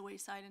fall by the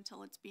wayside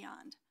until it's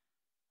beyond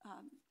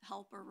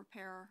help or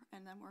repair,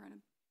 and then we're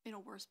in a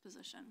worse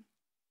position.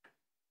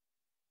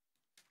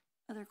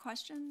 Other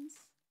questions?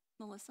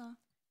 Melissa?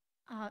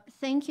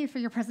 Thank you for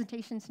your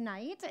presentation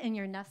tonight and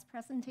your Nest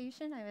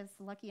presentation. I was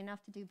lucky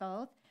enough to do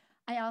both.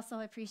 I also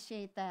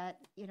appreciate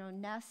that,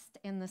 Nest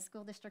and the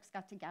school districts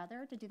got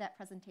together to do that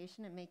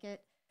presentation and make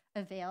it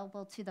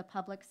available to the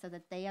public so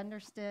that they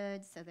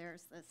understood. So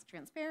there's this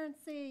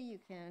transparency. You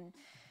can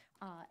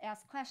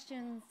ask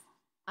questions.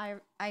 I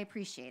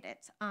appreciate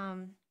it.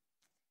 And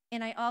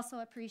I also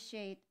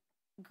appreciate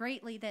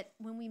greatly that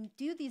when we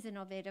do these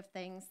innovative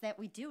things, that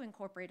we do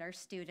incorporate our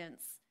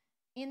students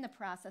in the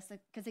process,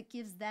 because it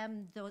gives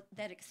them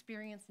that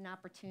experience and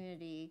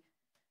opportunity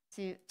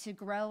to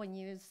grow and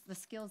use the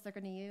skills they're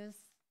going to use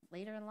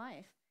later in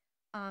life.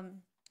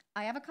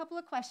 I have a couple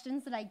of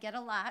questions that I get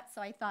a lot,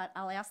 so I thought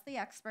I'll ask the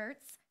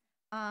experts.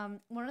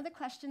 One of the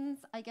questions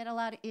I get a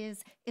lot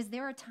is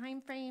there a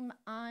time frame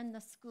on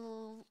the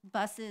school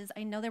buses?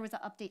 I know there was an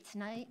update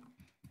tonight,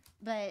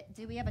 but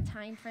do we have a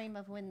time frame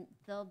of when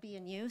they'll be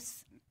in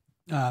use?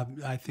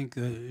 I think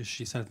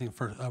she said,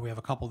 first we have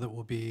a couple that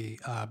will be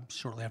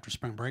shortly after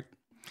spring break.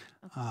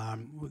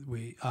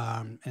 Okay.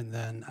 And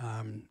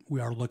then we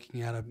are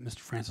looking at Mr.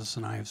 Francis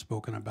and I have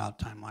spoken about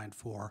timeline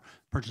for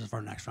purchase of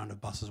our next round of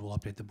buses. We'll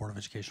update the Board of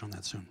Education on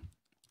that soon.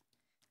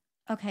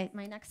 Okay,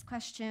 my next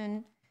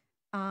question,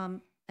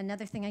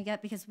 another thing I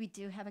get, because we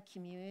do have a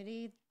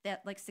community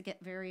that likes to get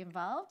very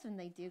involved and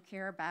they do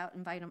care about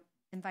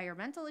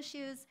environmental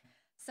issues.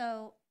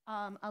 So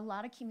a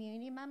lot of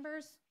community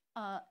members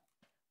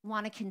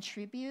want to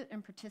contribute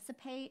and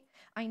participate.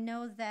 I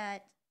know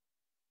that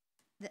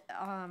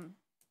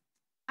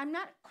I'm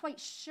not quite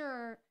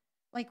sure,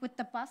 like with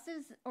the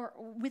buses or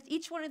with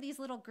each one of these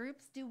little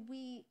groups,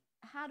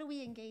 how do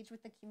we engage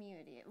with the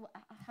community?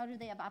 How do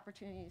they have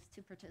opportunities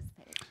to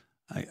participate?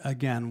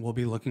 Again, we'll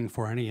be looking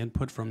for any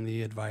input from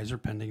the advisor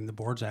pending the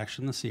board's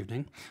action this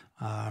evening.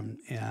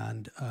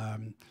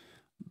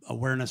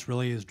 Awareness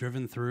really is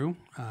driven through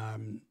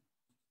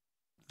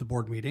the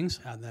board meetings,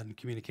 and then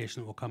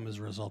communication will come as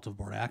a result of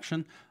board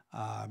action.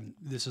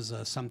 This is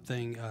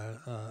something,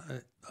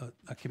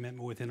 a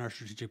commitment within our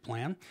strategic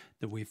plan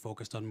that we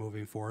focused on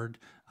moving forward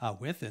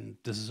with, and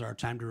this is our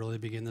time to really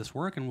begin this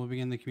work, and we'll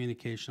begin the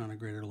communication on a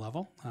greater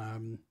level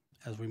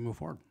as we move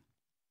forward.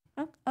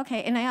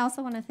 Okay, and I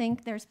also want to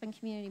thank, there's been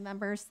community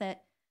members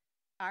that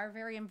are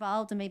very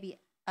involved in maybe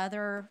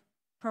other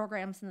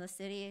programs in the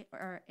city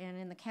and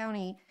in the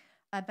county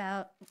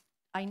about,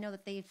 I know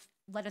that they've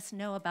let us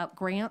know about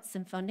grants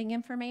and funding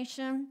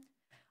information,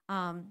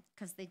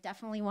 because they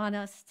definitely want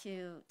us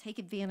to take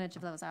advantage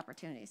of those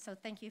opportunities. So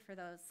thank you for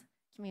those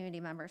community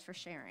members for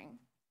sharing.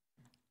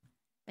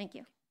 Thank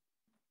you.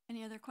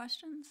 Any other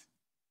questions?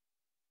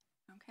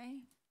 Okay.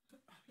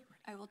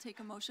 I will take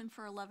a motion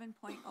for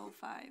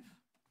 11.05.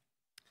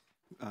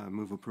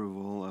 Move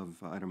approval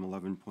of item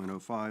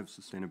 11.05,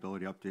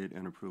 sustainability update,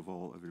 and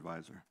approval of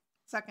advisor.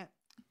 Second.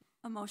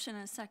 A motion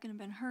and a second have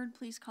been heard.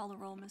 Please call the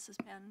roll, Mrs.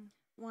 Patton.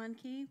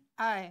 Wanke.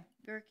 Aye.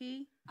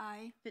 Gerke.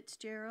 Aye.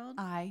 Fitzgerald.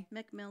 Aye.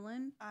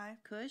 McMillan. Aye.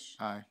 Cush.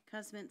 Aye.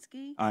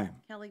 Kosminski. Aye.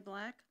 Kelly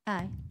Black.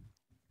 Aye.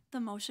 The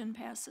motion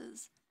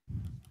passes.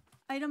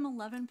 Item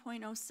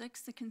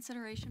 11.06, the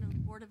consideration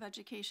of Board of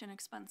Education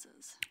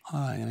expenses.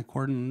 In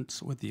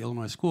accordance with the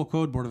Illinois School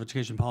Code, Board of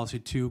Education Policy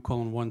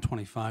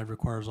 2:125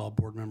 requires all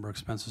board member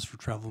expenses for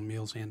travel,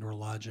 meals, and/or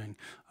lodging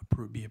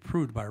be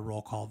approved by a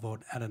roll call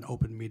vote at an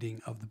open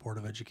meeting of the Board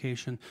of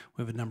Education.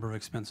 We have a number of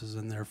expenses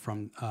in there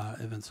from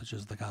events such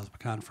as the COSBA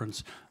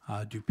Conference,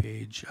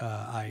 DuPage,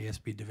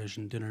 IASB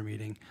Division Dinner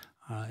Meeting,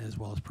 as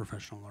well as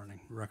professional learning.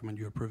 We recommend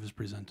you approve as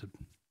presented.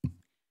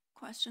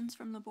 Questions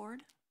from the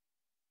board?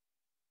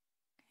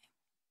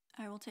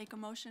 I will take a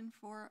motion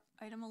for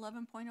item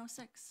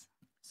 11.06.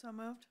 So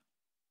moved.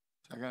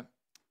 Second.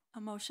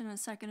 A motion and a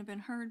second have been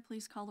heard.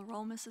 Please call the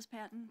roll, Mrs.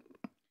 Patton.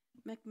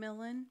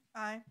 McMillan.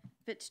 Aye.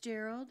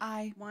 Fitzgerald.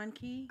 Aye.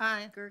 Wanke.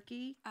 Aye.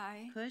 Gerke.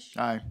 Aye. Cush.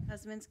 Aye.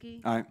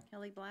 Kosminski. Aye.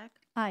 Kelly Black.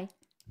 Aye.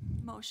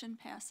 Motion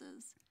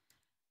passes.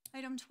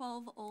 Item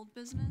 12, old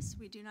business.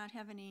 We do not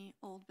have any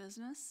old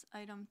business.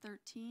 Item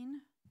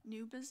 13,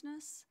 new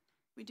business.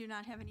 We do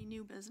not have any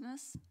new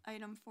business.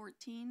 Item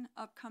 14,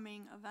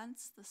 upcoming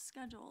events, the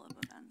schedule of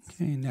events.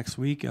 Okay, next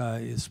week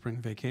is spring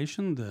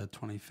vacation, the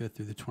 25th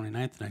through the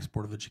 29th. The next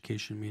Board of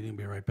Education meeting will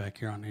be right back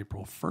here on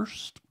April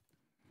 1st.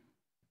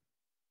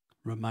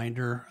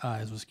 Reminder,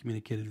 as was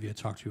communicated via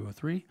Talk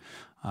 203,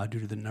 due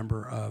to the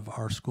number of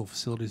our school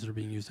facilities that are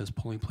being used as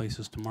polling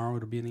places tomorrow,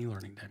 it'll be an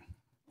e-learning day.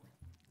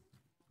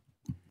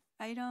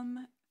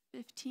 Item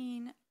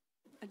 15,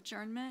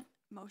 adjournment.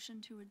 Motion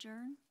to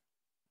adjourn.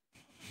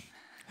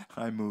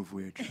 I move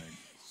we adjourn.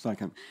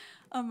 Second.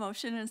 A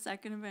motion and a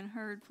second have been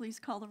heard. Please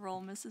call the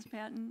roll, Mrs.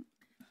 Patton.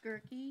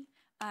 Gerke.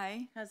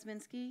 Aye.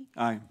 Kosminski.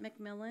 Aye.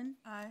 McMillan.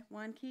 Aye.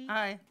 Wanke.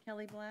 Aye.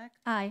 Kelly Black.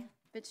 Aye.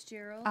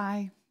 Fitzgerald.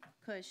 Aye.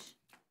 Cush.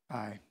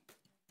 Aye.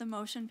 The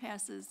motion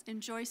passes.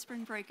 Enjoy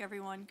spring break,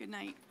 everyone. Good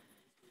night.